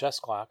spirit of the chess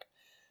clock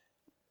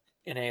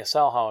in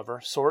ASL,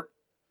 however, sort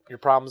your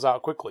problems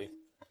out quickly.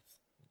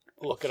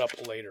 Look it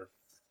up later.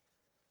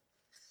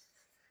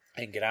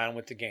 And get on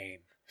with the game.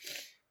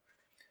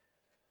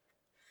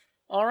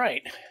 All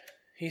right.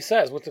 He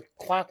says, with the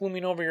clock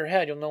looming over your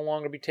head, you'll no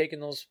longer be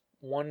taking those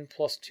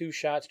 1+2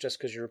 shots just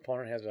because your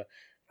opponent has a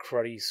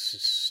cruddy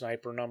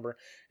sniper number.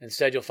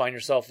 Instead, you'll find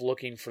yourself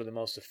looking for the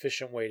most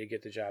efficient way to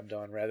get the job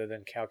done rather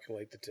than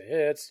calculate the to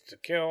hits, to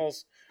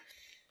kills.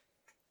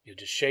 You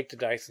just shake the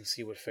dice and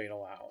see what fate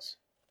allows.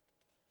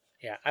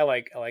 Yeah, I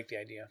like the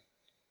idea.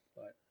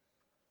 But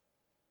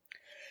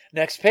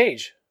next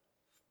page.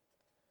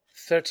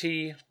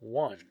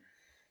 31.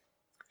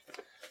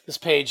 This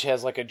page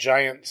has like a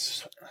giant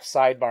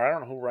sidebar. I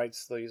don't know who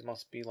writes these.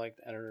 Must be like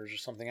the editors or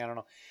something. I don't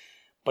know.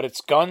 But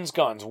it's guns.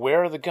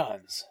 Where are the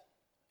guns?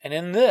 And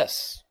in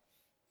this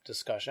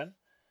discussion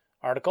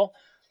article,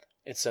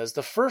 it says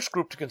the first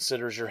group to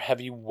consider is your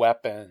heavy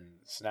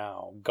weapons.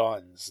 Now,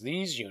 guns.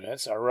 These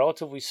units are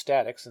relatively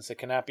static since they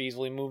cannot be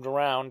easily moved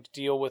around to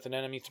deal with an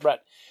enemy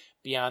threat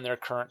beyond their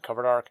current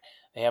covered arc.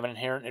 They have an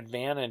inherent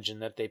advantage in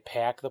that they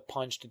pack the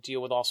punch to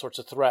deal with all sorts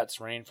of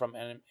threats, ranging from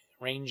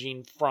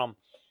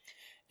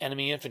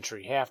enemy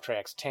infantry,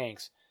 half-tracks,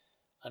 tanks.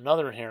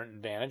 Another inherent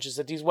advantage is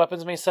that these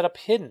weapons may set up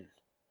hidden.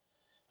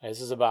 This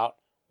is about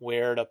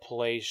where to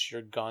place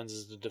your guns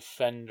as the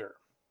defender.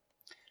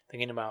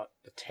 Thinking about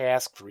the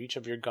task for each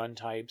of your gun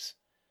types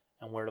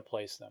and where to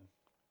place them.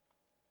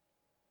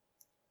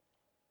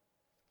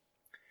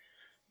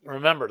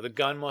 Remember, the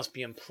gun must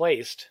be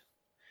emplaced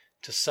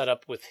to set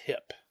up with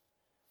hip,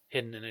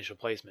 hidden initial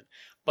placement,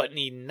 but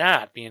need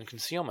not be in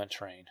concealment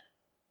terrain.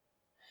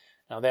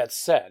 Now that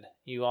said,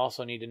 you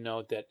also need to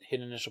note that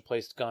hidden initial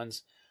placed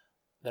guns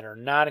that are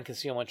not in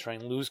concealment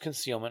terrain lose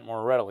concealment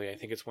more readily. I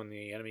think it's when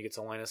the enemy gets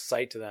a line of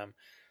sight to them.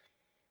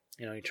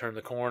 You know, you turn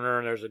the corner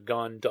and there's a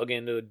gun dug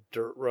into a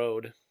dirt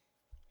road.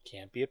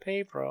 Can't be a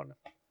paved road.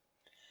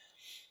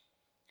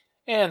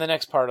 And the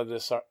next part of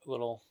this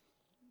little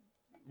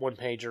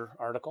one-pager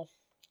article.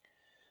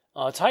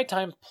 It's high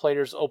time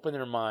players open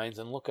their minds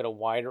and look at a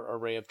wider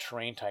array of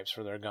terrain types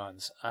for their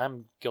guns.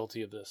 I'm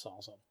guilty of this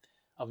also,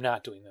 of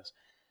not doing this.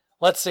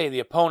 Let's say the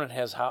opponent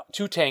has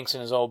 2 tanks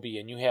in his OB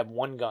and you have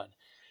 1 gun.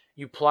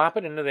 You plop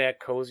it into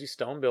that cozy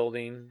stone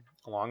building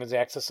along his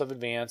axis of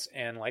advance,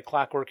 and like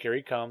clockwork, here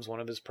he comes, one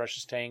of his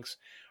precious tanks,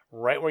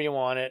 right where you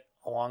want it,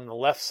 along the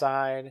left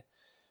side,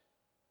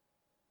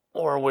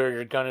 or where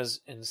your gun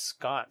is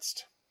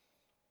ensconced.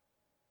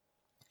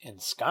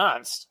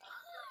 Ensconced?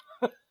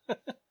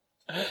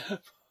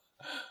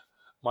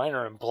 Mine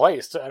are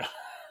emplaced. I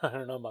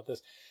don't know about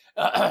this.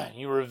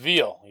 You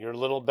reveal your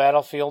little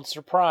battlefield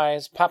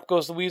surprise. Pop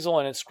goes the weasel,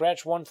 and it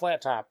scratched 1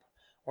 flat top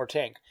or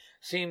tank.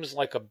 Seems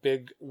like a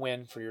big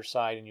win for your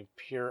side, and you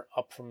peer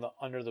up from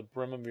under the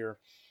brim of your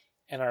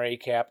NRA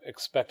cap,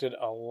 expected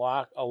a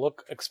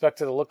look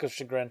of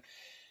chagrin,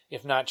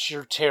 if not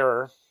sheer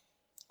terror,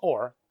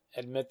 or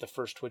admit the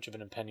first twitch of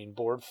an impending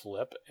board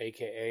flip,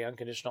 aka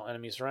unconditional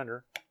enemy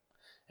surrender,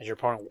 as your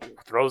opponent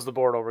throws the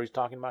board over. He's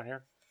talking about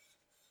here.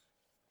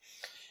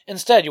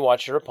 Instead, you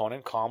watch your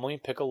opponent calmly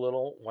pick a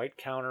little white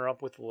counter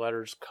up with the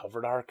letters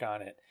covered arc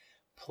on it,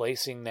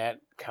 placing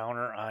that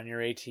counter on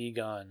your AT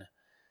gun.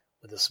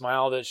 With a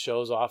smile that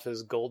shows off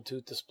his gold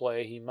tooth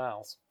display, he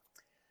mouths,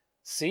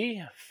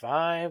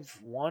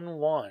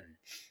 C511.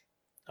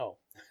 Oh,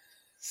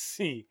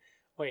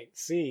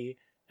 C-S-E-E,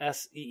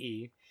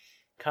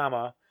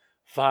 comma,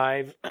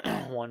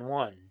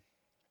 511.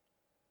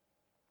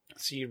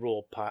 C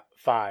rule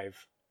 5.11.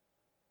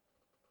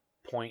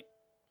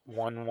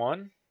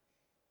 1-1.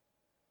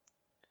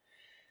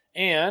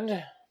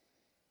 And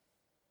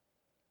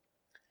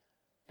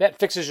that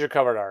fixes your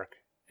covered arc.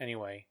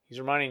 Anyway, he's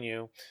reminding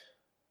you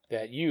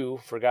that you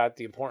forgot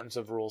the importance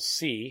of rule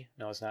C.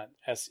 No, it's not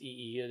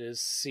SEE, it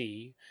is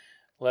C,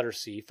 letter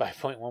C,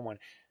 5.11.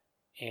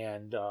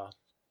 And,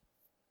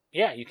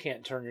 you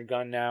can't turn your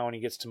gun now, and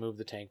he gets to move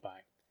the tank by.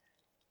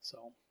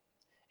 So,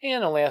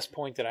 and the last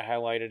point that I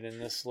highlighted in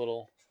this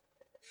little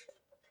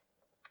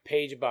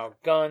page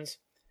about guns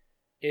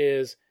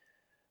is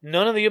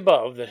none of the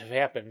above that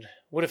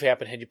would have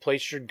happened had you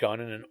placed your gun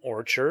in an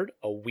orchard,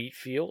 a wheat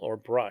field, or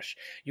brush.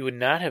 You would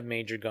not have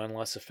made your gun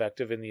less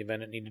effective in the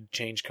event it needed to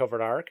change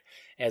covered arc,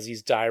 as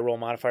these die roll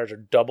modifiers are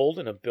doubled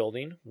in a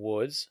building,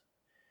 woods,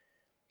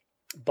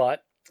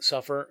 but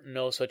suffer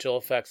no such ill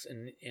effects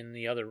in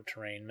the other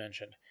terrain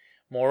mentioned.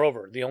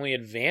 Moreover, the only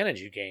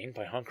advantage you gain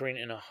by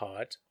hunkering in a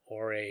hut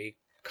or a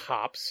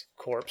copse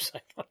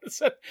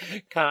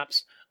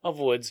of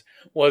woods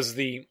was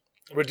the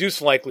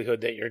reduced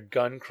likelihood that your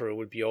gun crew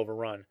would be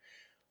overrun.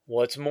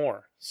 What's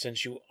more,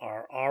 since you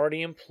are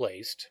already in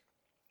place,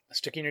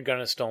 sticking your gun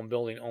in a stone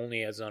building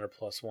only adds another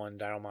 +1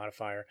 die roll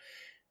modifier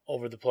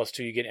over the +2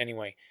 you get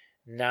anyway.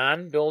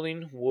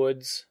 Non-building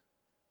woods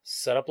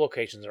setup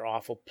locations are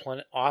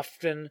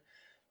often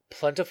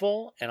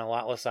plentiful and a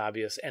lot less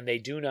obvious, and they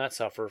do not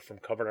suffer from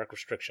covered arc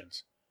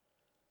restrictions.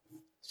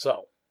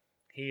 So,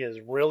 he is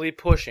really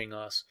pushing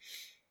us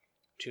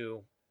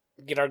to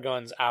get our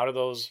guns out of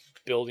those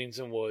buildings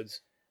and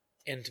woods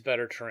into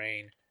better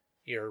terrain.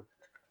 You're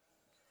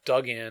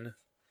dug in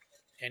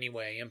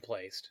anyway and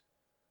placed.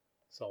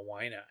 So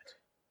why not?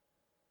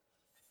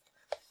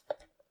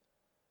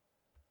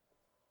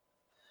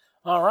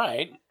 All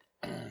right.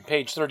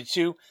 Page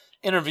 32,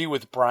 interview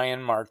with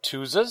Brian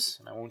Martuzas.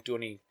 I won't do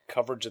any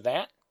coverage of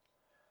that.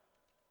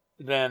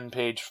 Then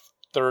page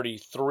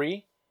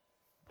 33,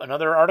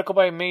 another article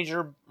by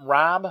Major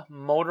Rob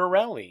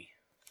Motorelli,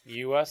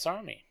 U.S.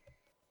 Army.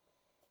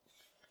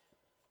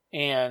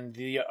 And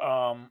the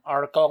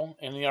article,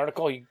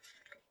 he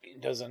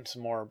does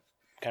some more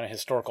kind of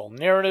historical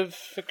narrative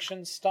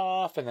fiction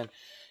stuff, and then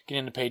get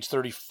into page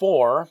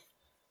 34,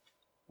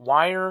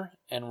 wire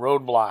and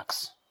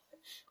roadblocks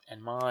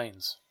and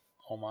mines.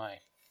 Oh my.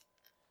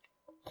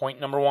 Point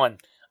number 1,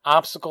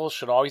 obstacles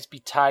should always be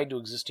tied to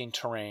existing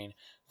terrain.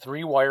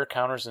 3 wire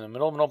counters in the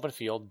middle of an open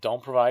field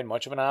don't provide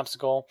much of an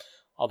obstacle,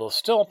 although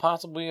still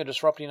possibly a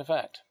disrupting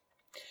effect.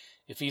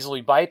 If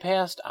easily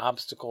bypassed,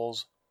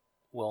 obstacles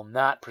will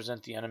not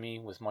present the enemy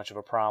with much of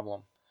a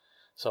problem.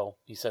 So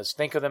he says,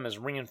 think of them as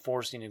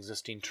reinforcing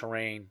existing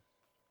terrain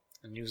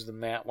and use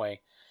them that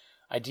way.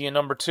 Idea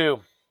number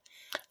 2,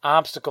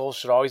 obstacles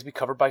should always be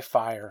covered by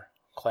fire.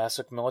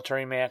 Classic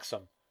military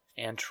maxim,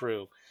 and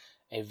true.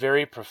 A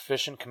very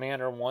proficient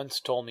commander once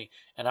told me,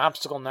 an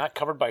obstacle not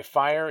covered by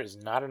fire is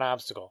not an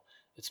obstacle.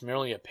 It's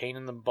merely a pain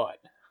in the butt.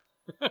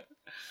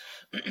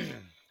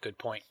 Good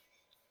point.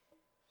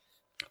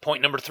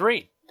 Point number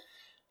 3.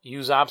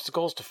 Use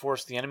obstacles to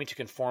force the enemy to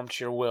conform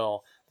to your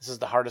will. This is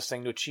the hardest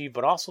thing to achieve,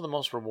 but also the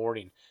most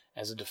rewarding.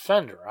 As a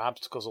defender,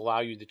 obstacles allow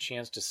you the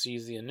chance to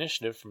seize the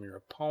initiative from your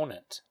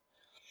opponent.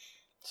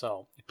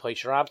 So, you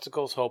place your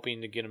obstacles,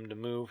 hoping to get him to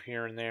move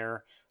here and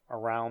there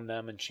around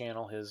them and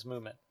channel his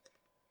movement.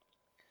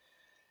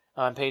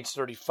 On page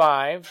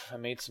 35, I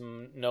made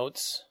some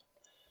notes.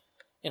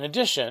 In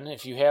addition,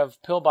 if you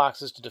have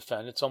pillboxes to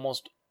defend, it's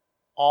almost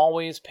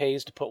always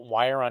pays to put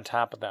wire on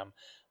top of them.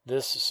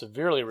 This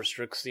severely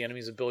restricts the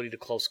enemy's ability to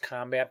close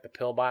combat the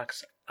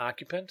pillbox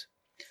occupant.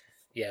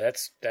 Yeah,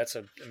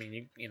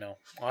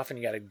 often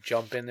you got to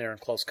jump in there and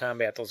close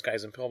combat those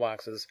guys in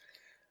pillboxes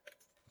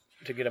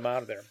to get them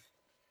out of there.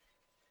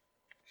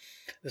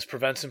 This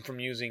prevents him from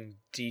using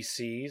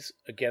DCs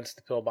against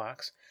the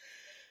pillbox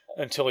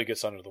until he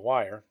gets under the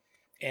wire,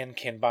 and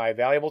can buy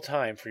valuable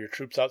time for your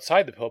troops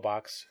outside the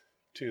pillbox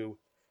to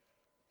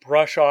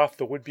brush off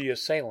the would-be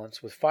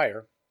assailants with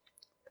fire.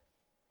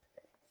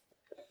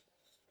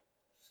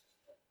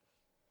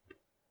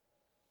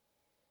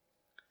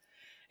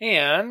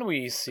 And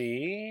we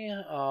see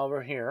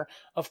over here,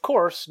 of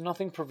course,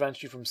 nothing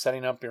prevents you from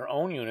setting up your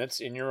own units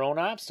in your own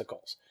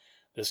obstacles.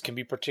 This can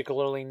be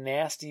particularly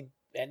nasty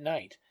at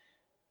night.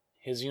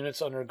 His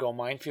units undergo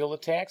minefield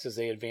attacks as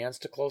they advance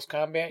to close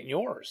combat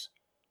yours.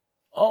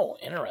 Oh,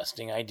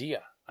 interesting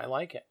idea. I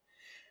like it.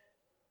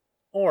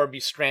 Or be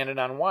stranded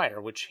on wire,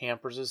 which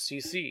hampers his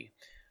CC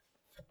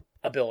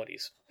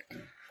abilities.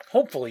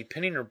 Hopefully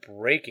pinning or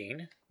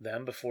breaking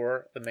them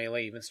before the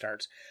melee even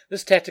starts.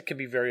 This tactic can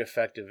be very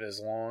effective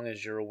as long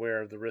as you're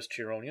aware of the risk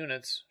to your own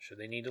units, should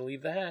they need to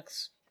leave the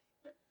hex.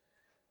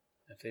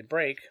 If they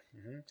break,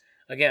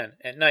 again,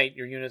 at night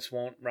your units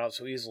won't rout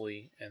so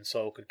easily, and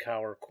so could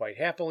cower quite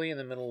happily in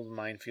the middle of the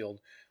minefield,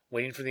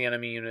 waiting for the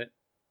enemy unit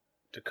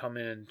to come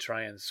in and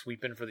try and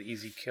sweep in for the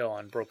easy kill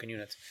on broken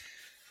units.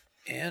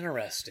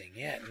 Interesting.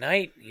 Yeah, at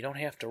night you don't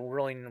have to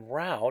really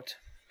route.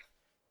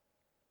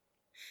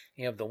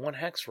 You have the 1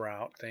 hex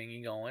route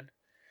thingy going.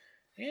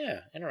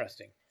 Yeah,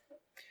 interesting.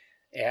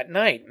 At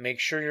night, make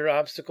sure your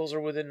obstacles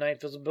are within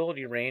night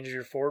visibility range of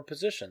your forward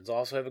positions.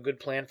 Also have a good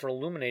plan for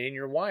illuminating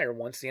your wire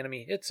once the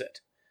enemy hits it.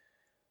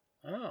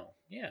 Oh,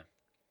 yeah.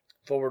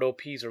 Forward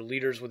OPs or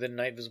leaders within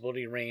night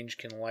visibility range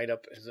can light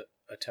up his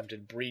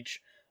attempted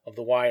breach of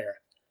the wire.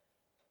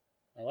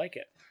 I like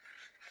it.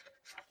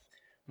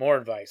 More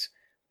advice.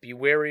 Be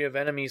wary of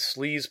enemy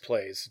sleaze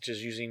plays, such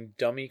as using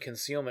dummy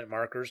concealment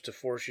markers to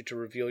force you to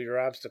reveal your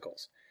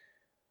obstacles.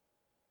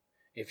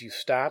 If you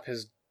stop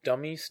his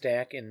dummy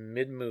stack in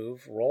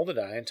mid-move, roll the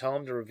die and tell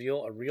him to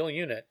reveal a real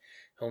unit,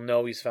 he'll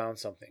know he's found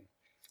something.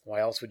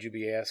 Why else would you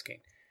be asking?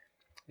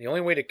 The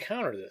only way to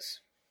counter this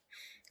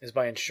is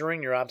by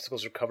ensuring your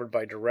obstacles are covered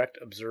by direct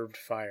observed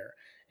fire.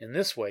 In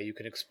this way, you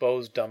can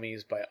expose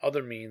dummies by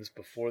other means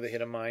before they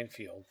hit a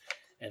minefield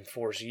and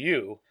force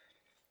you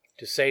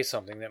to say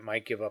something that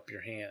might give up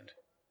your hand.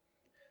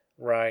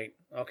 Right,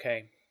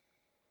 okay.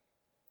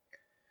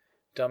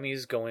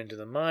 Dummies go into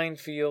the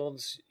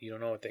minefields. You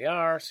don't know what they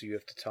are, so you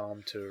have to tell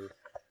them to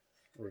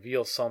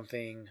reveal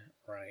something.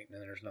 Right,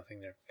 and there's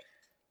nothing there.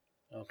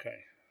 Okay.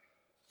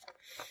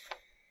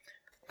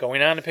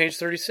 Going on to page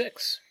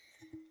 36.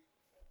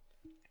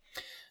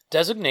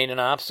 Designate an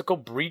obstacle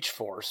breach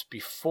force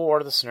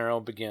before the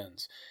scenario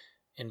begins.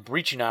 In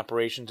breaching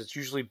operations, it's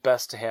usually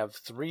best to have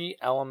 3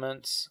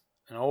 elements: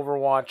 an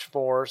overwatch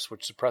force,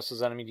 which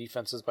suppresses enemy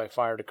defenses by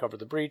fire to cover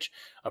the breach,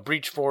 a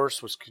breach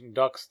force, which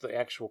conducts the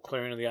actual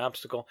clearing of the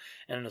obstacle,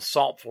 and an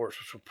assault force,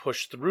 which will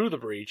push through the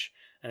breach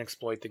and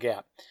exploit the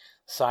gap.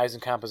 Size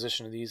and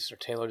composition of these are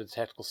tailored to the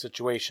tactical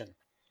situation.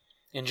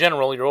 In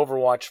general, your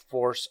overwatch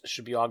force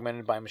should be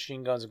augmented by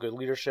machine guns and good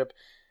leadership.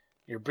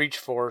 Your breach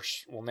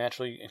force will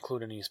naturally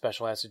include any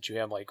special assets you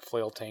have, like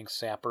flail tanks,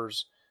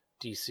 sappers,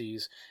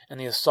 DCs, and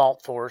the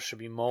assault force should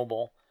be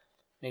mobile,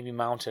 maybe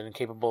mounted, and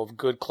capable of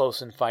good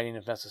close-in fighting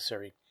if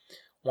necessary.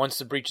 Once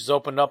the breach is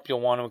opened up, you'll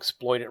want to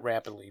exploit it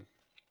rapidly.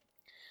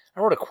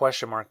 I wrote a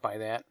question mark by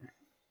that.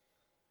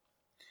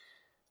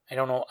 I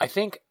don't know. I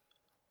think,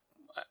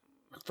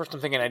 first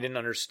I'm thinking I didn't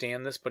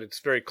understand this, but it's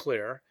very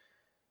clear.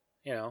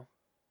 You know,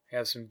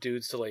 have some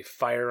dudes to lay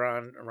fire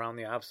on around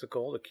the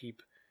obstacle to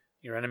keep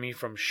your enemy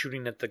from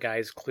shooting at the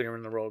guys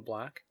clearing the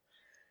roadblock.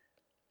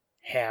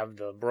 Have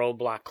the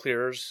roadblock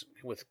clearers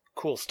with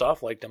cool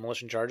stuff like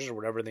demolition charges or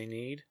whatever they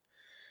need.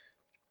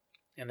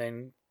 And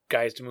then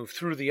guys to move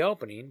through the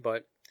opening,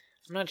 but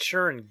I'm not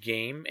sure in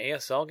game,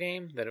 ASL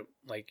game, that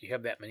you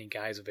have that many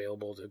guys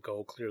available to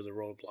go clear the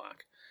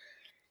roadblock.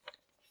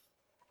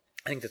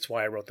 I think that's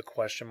why I wrote the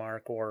question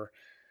mark, or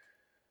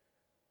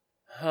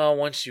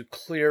once you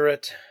clear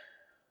it,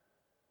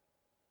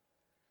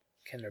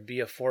 can there be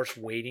a force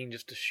waiting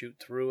just to shoot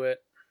through it?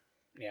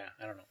 Yeah,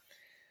 I don't know.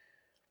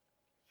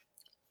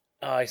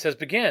 He says,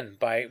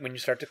 when you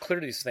start to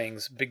clear these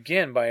things,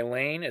 begin by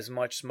laying as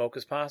much smoke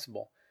as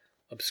possible.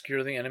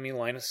 Obscure the enemy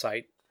line of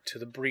sight to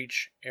the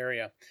breach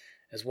area,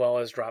 as well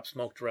as drop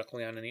smoke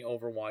directly on any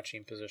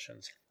overwatching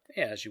positions,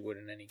 as you would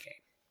in any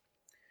game.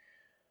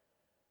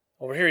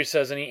 Over here he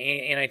says,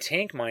 any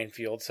anti-tank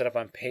minefields set up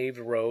on paved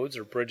roads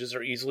or bridges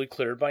are easily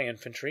cleared by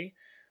infantry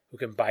who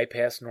can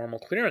bypass normal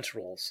clearance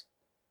rules.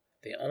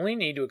 They only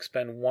need to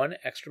expend 1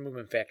 extra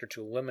movement factor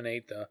to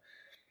eliminate the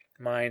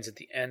mines at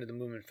the end of the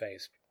movement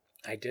phase.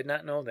 I did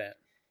not know that.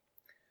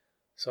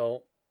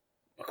 So,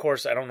 of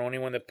course, I don't know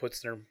anyone that puts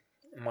their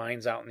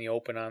mines out in the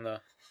open on the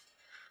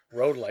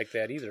road like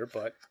that either,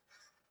 but,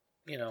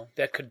 you know,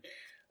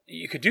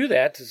 you could do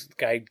that. This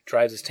guy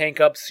drives his tank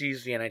up,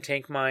 sees the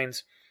anti-tank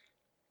mines.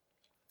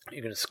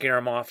 You're going to scare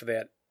him off of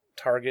that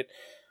target.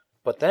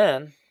 But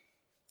then,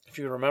 if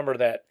you remember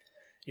that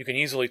you can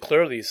easily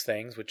clear these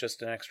things with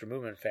just an extra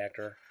movement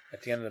factor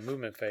at the end of the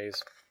movement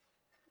phase,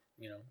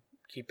 you know,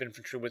 keep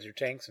infantry with your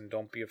tanks and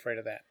don't be afraid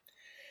of that.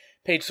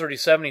 Page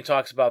 37, he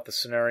talks about the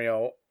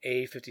scenario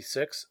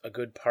A56, a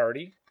good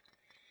party,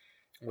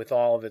 with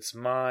all of its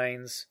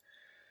mines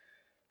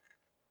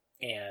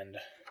and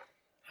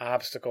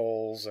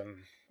obstacles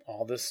and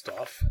all this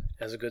stuff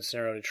as a good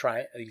scenario to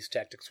try these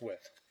tactics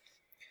with.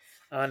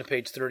 On to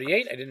page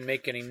 38, I didn't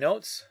make any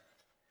notes.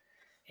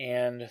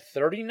 And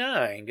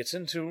 39 gets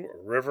into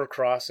River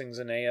Crossings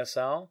in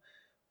ASL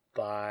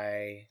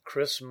by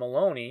Chris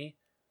Maloney,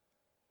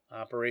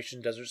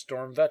 Operation Desert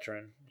Storm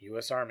veteran,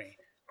 U.S. Army.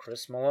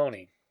 Chris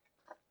Maloney.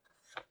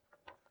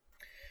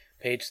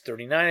 Page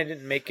 39, I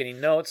didn't make any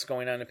notes.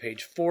 Going on to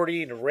page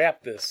 40 to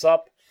wrap this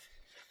up.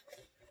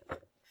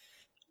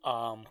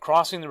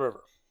 Crossing the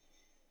river.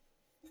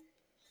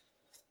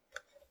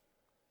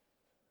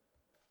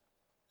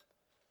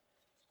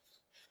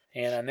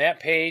 And on that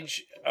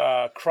page,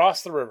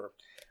 cross the river.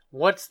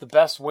 What's the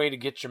best way to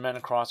get your men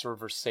across the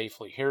river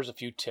safely? Here's a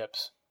few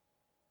tips.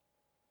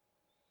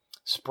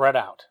 Spread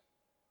out.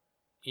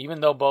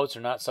 Even though boats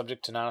are not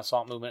subject to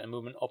non-assault movement and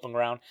movement open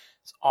ground,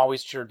 it's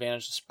always to your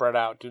advantage to spread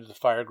out due to the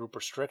fire group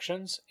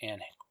restrictions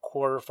and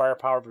quarter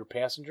firepower of your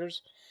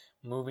passengers,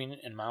 moving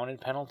and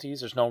mounted penalties.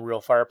 There's no real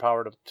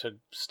firepower to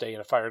stay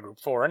in a fire group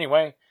 4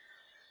 anyway.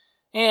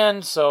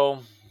 And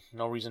so,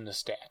 no reason to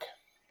stack.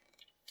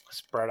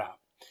 Spread out.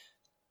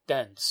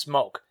 Then,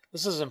 smoke.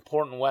 This is an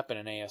important weapon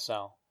in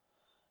ASL.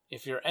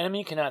 If your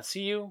enemy cannot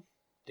see you,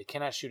 they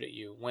cannot shoot at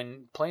you.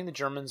 When playing the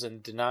Germans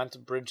in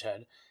Dinant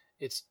Bridgehead,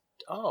 it's,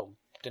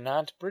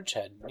 Dinant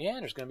Bridgehead. Yeah,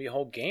 there's going to be a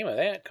whole game of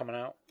that coming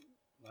out.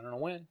 I don't know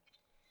when.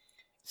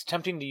 It's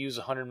tempting to use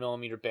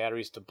 100mm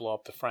batteries to blow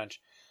up the French.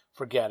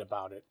 Forget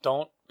about it.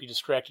 Don't be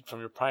distracted from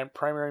your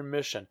primary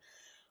mission.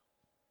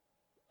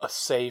 A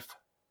safe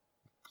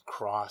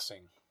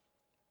crossing.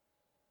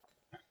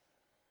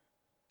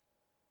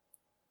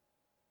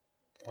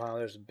 Wow,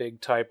 there's a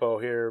big typo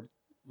here.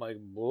 Like,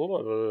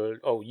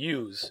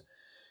 use.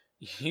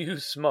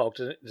 Use smoke.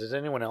 Does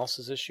anyone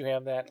else's issue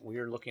have that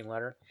weird looking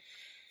letter?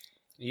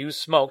 Use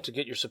smoke to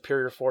get your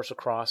superior force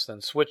across,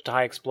 then switch to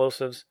high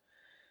explosives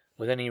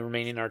with any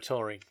remaining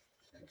artillery.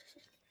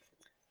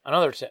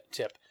 Another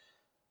tip.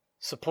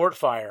 Support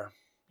fire.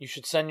 You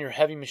should send your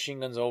heavy machine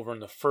guns over in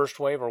the first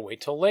wave or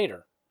wait till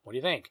later. What do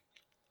you think?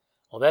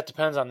 Well, that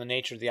depends on the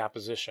nature of the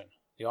opposition.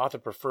 The author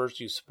prefers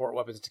to use support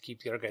weapons to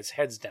keep the other guys'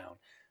 heads down.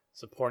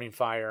 Supporting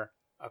fire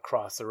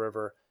across the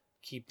river.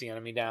 Keep the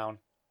enemy down.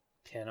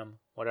 Pin them.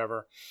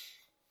 Whatever.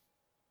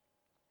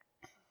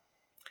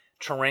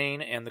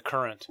 Terrain and the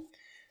current.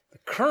 The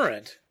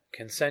current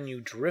can send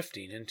you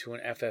drifting into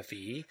an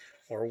FFE,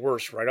 or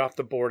worse, right off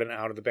the board and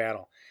out of the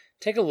battle.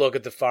 Take a look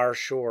at the far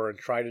shore and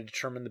try to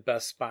determine the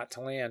best spot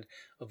to land.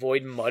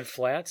 Avoid mud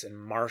flats and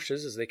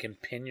marshes, as they can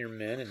pin your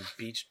men and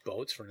beached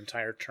boats for an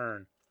entire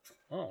turn.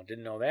 Oh,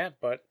 didn't know that,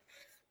 but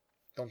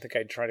don't think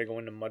I'd try to go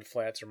into mud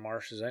flats or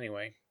marshes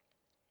anyway.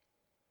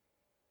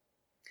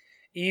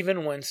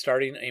 Even when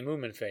starting a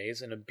movement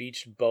phase in a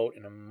beached boat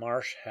in a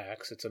marsh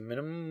hex, it's a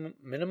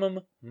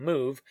minimum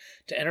move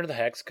to enter the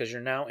hex because you're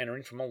now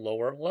entering from a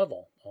lower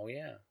level. Oh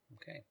yeah,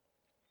 okay.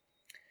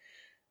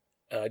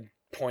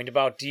 Point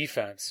about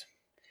defense.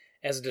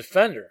 As a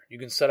defender, you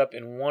can set up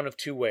in one of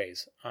two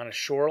ways. On a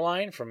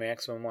shoreline for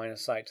maximum line of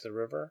sight to the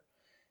river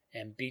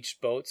and beached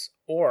boats,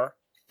 or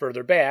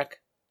further back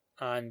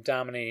on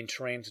dominating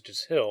terrain such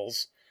as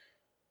hills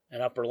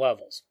and upper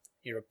levels.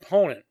 Your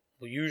opponent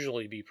will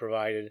usually be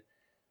provided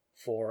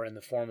for in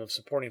the form of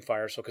supporting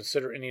fire, so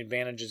consider any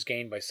advantages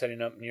gained by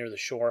setting up near the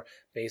shore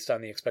based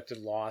on the expected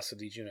loss of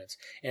these units.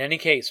 In any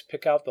case,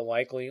 pick out the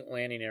likely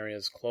landing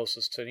areas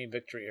closest to any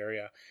victory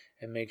area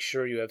and make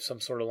sure you have some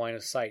sort of line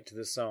of sight to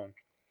this zone.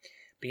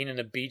 Being in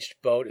a beached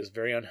boat is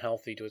very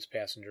unhealthy to its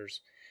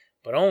passengers,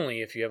 but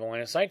only if you have a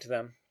line of sight to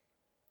them.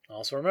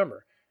 Also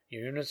remember,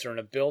 your units are in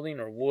a building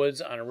or woods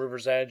on a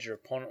river's edge. Your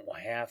opponent will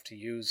have to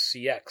use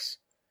CX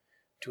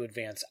to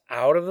advance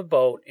out of the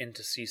boat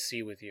into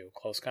CC with you,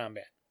 close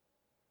combat.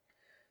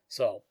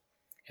 So,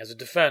 as a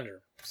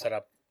defender, set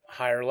up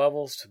higher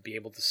levels to be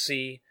able to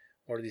see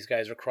where these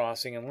guys are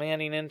crossing and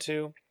landing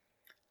into,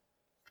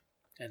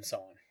 and so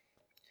on.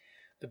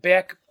 The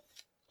back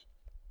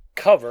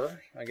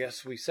cover, I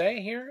guess we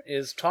say here,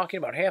 is talking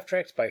about Half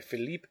Tracks by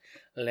Philippe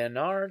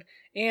Léonard,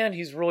 and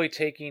he's really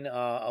taking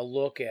a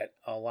look at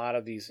a lot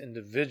of these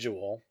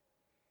individual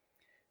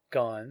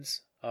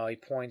guns. He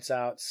points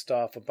out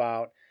stuff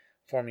about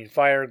forming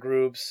fire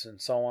groups and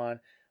so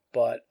on,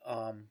 but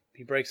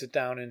he breaks it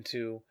down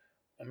into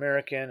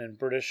American and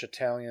British,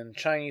 Italian,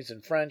 Chinese,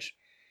 and French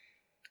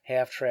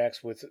half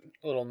tracks with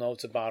little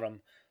notes about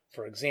them.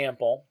 For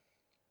example,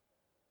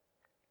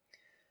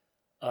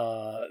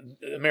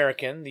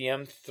 American, the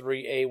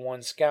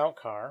M3A1 Scout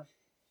car.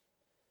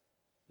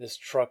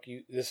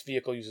 This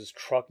vehicle uses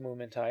truck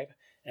movement type,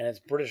 and its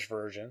British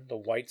version, the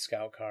White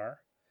Scout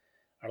car,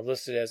 are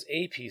listed as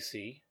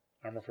APC,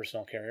 Armored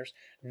Personnel Carriers.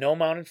 No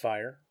mounted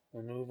fire,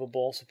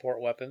 removable support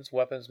weapons.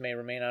 Weapons may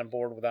remain on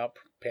board without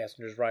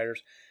passengers,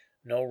 riders.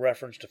 No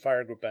reference to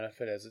fire group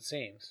benefit, as it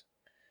seems.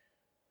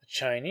 The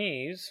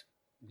Chinese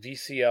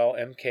VCL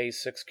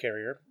MK6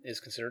 carrier is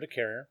considered a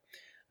carrier.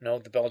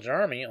 Note the Belgian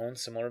Army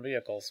owns similar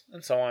vehicles,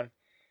 and so on.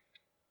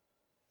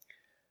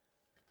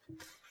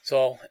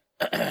 So,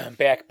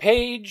 back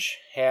page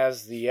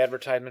has the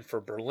advertisement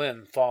for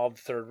Berlin, Fall of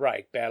the Third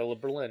Reich, Battle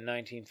of Berlin,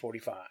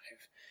 1945.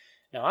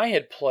 Now, I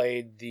had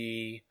played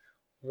the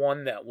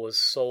one that was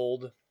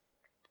sold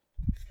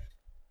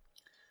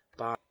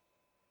by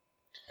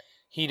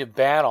Heat of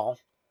Battle,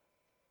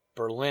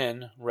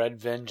 Berlin, Red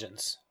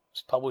Vengeance. It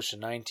was published in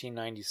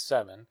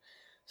 1997.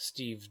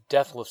 Steve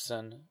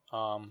Dethlefsen,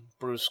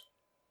 Bruce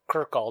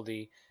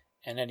Kirkaldy,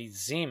 and Eddie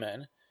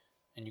Zeman.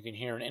 And you can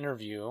hear an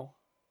interview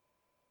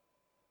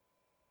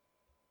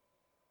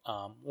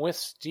with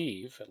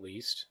Steve, at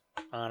least,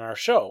 on our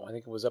show. I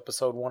think it was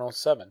episode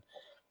 107.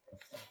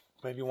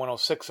 Maybe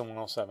 106 and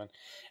 107.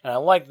 And I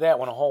like that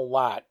one a whole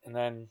lot. And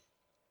then,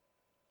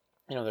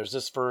 there's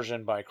this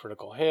version by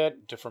Critical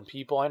Hit, different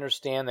people. I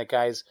understand that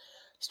guys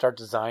start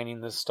designing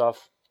this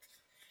stuff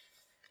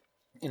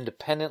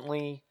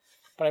independently,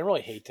 but I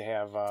really hate to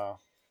have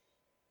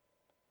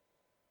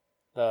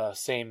the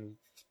same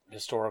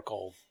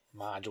historical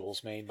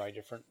modules made by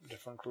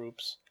different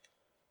groups.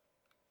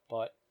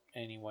 But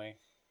anyway,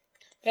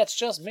 that's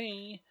just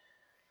me.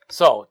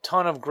 So,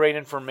 ton of great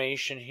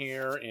information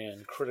here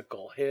in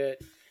Critical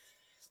Hit,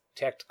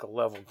 Tactical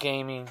Level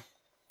Gaming,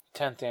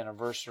 10th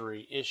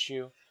anniversary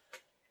issue.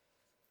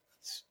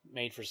 It's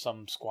made for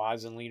some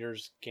Squads and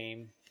Leaders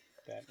game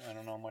I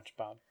don't know much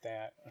about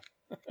that.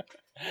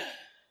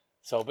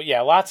 So, but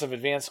yeah, lots of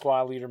advanced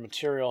squad leader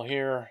material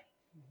here.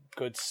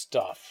 Good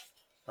stuff.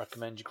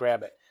 Recommend you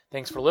grab it.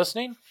 Thanks for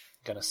listening.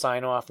 Gonna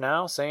sign off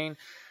now saying,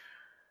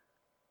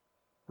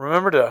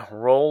 remember to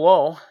roll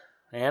low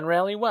and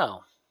rally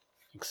well,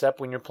 except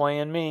when you're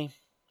playing me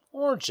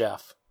or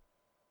Jeff,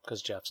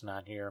 because Jeff's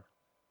not here.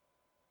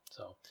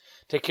 So,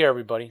 take care,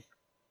 everybody.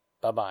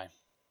 Bye-bye.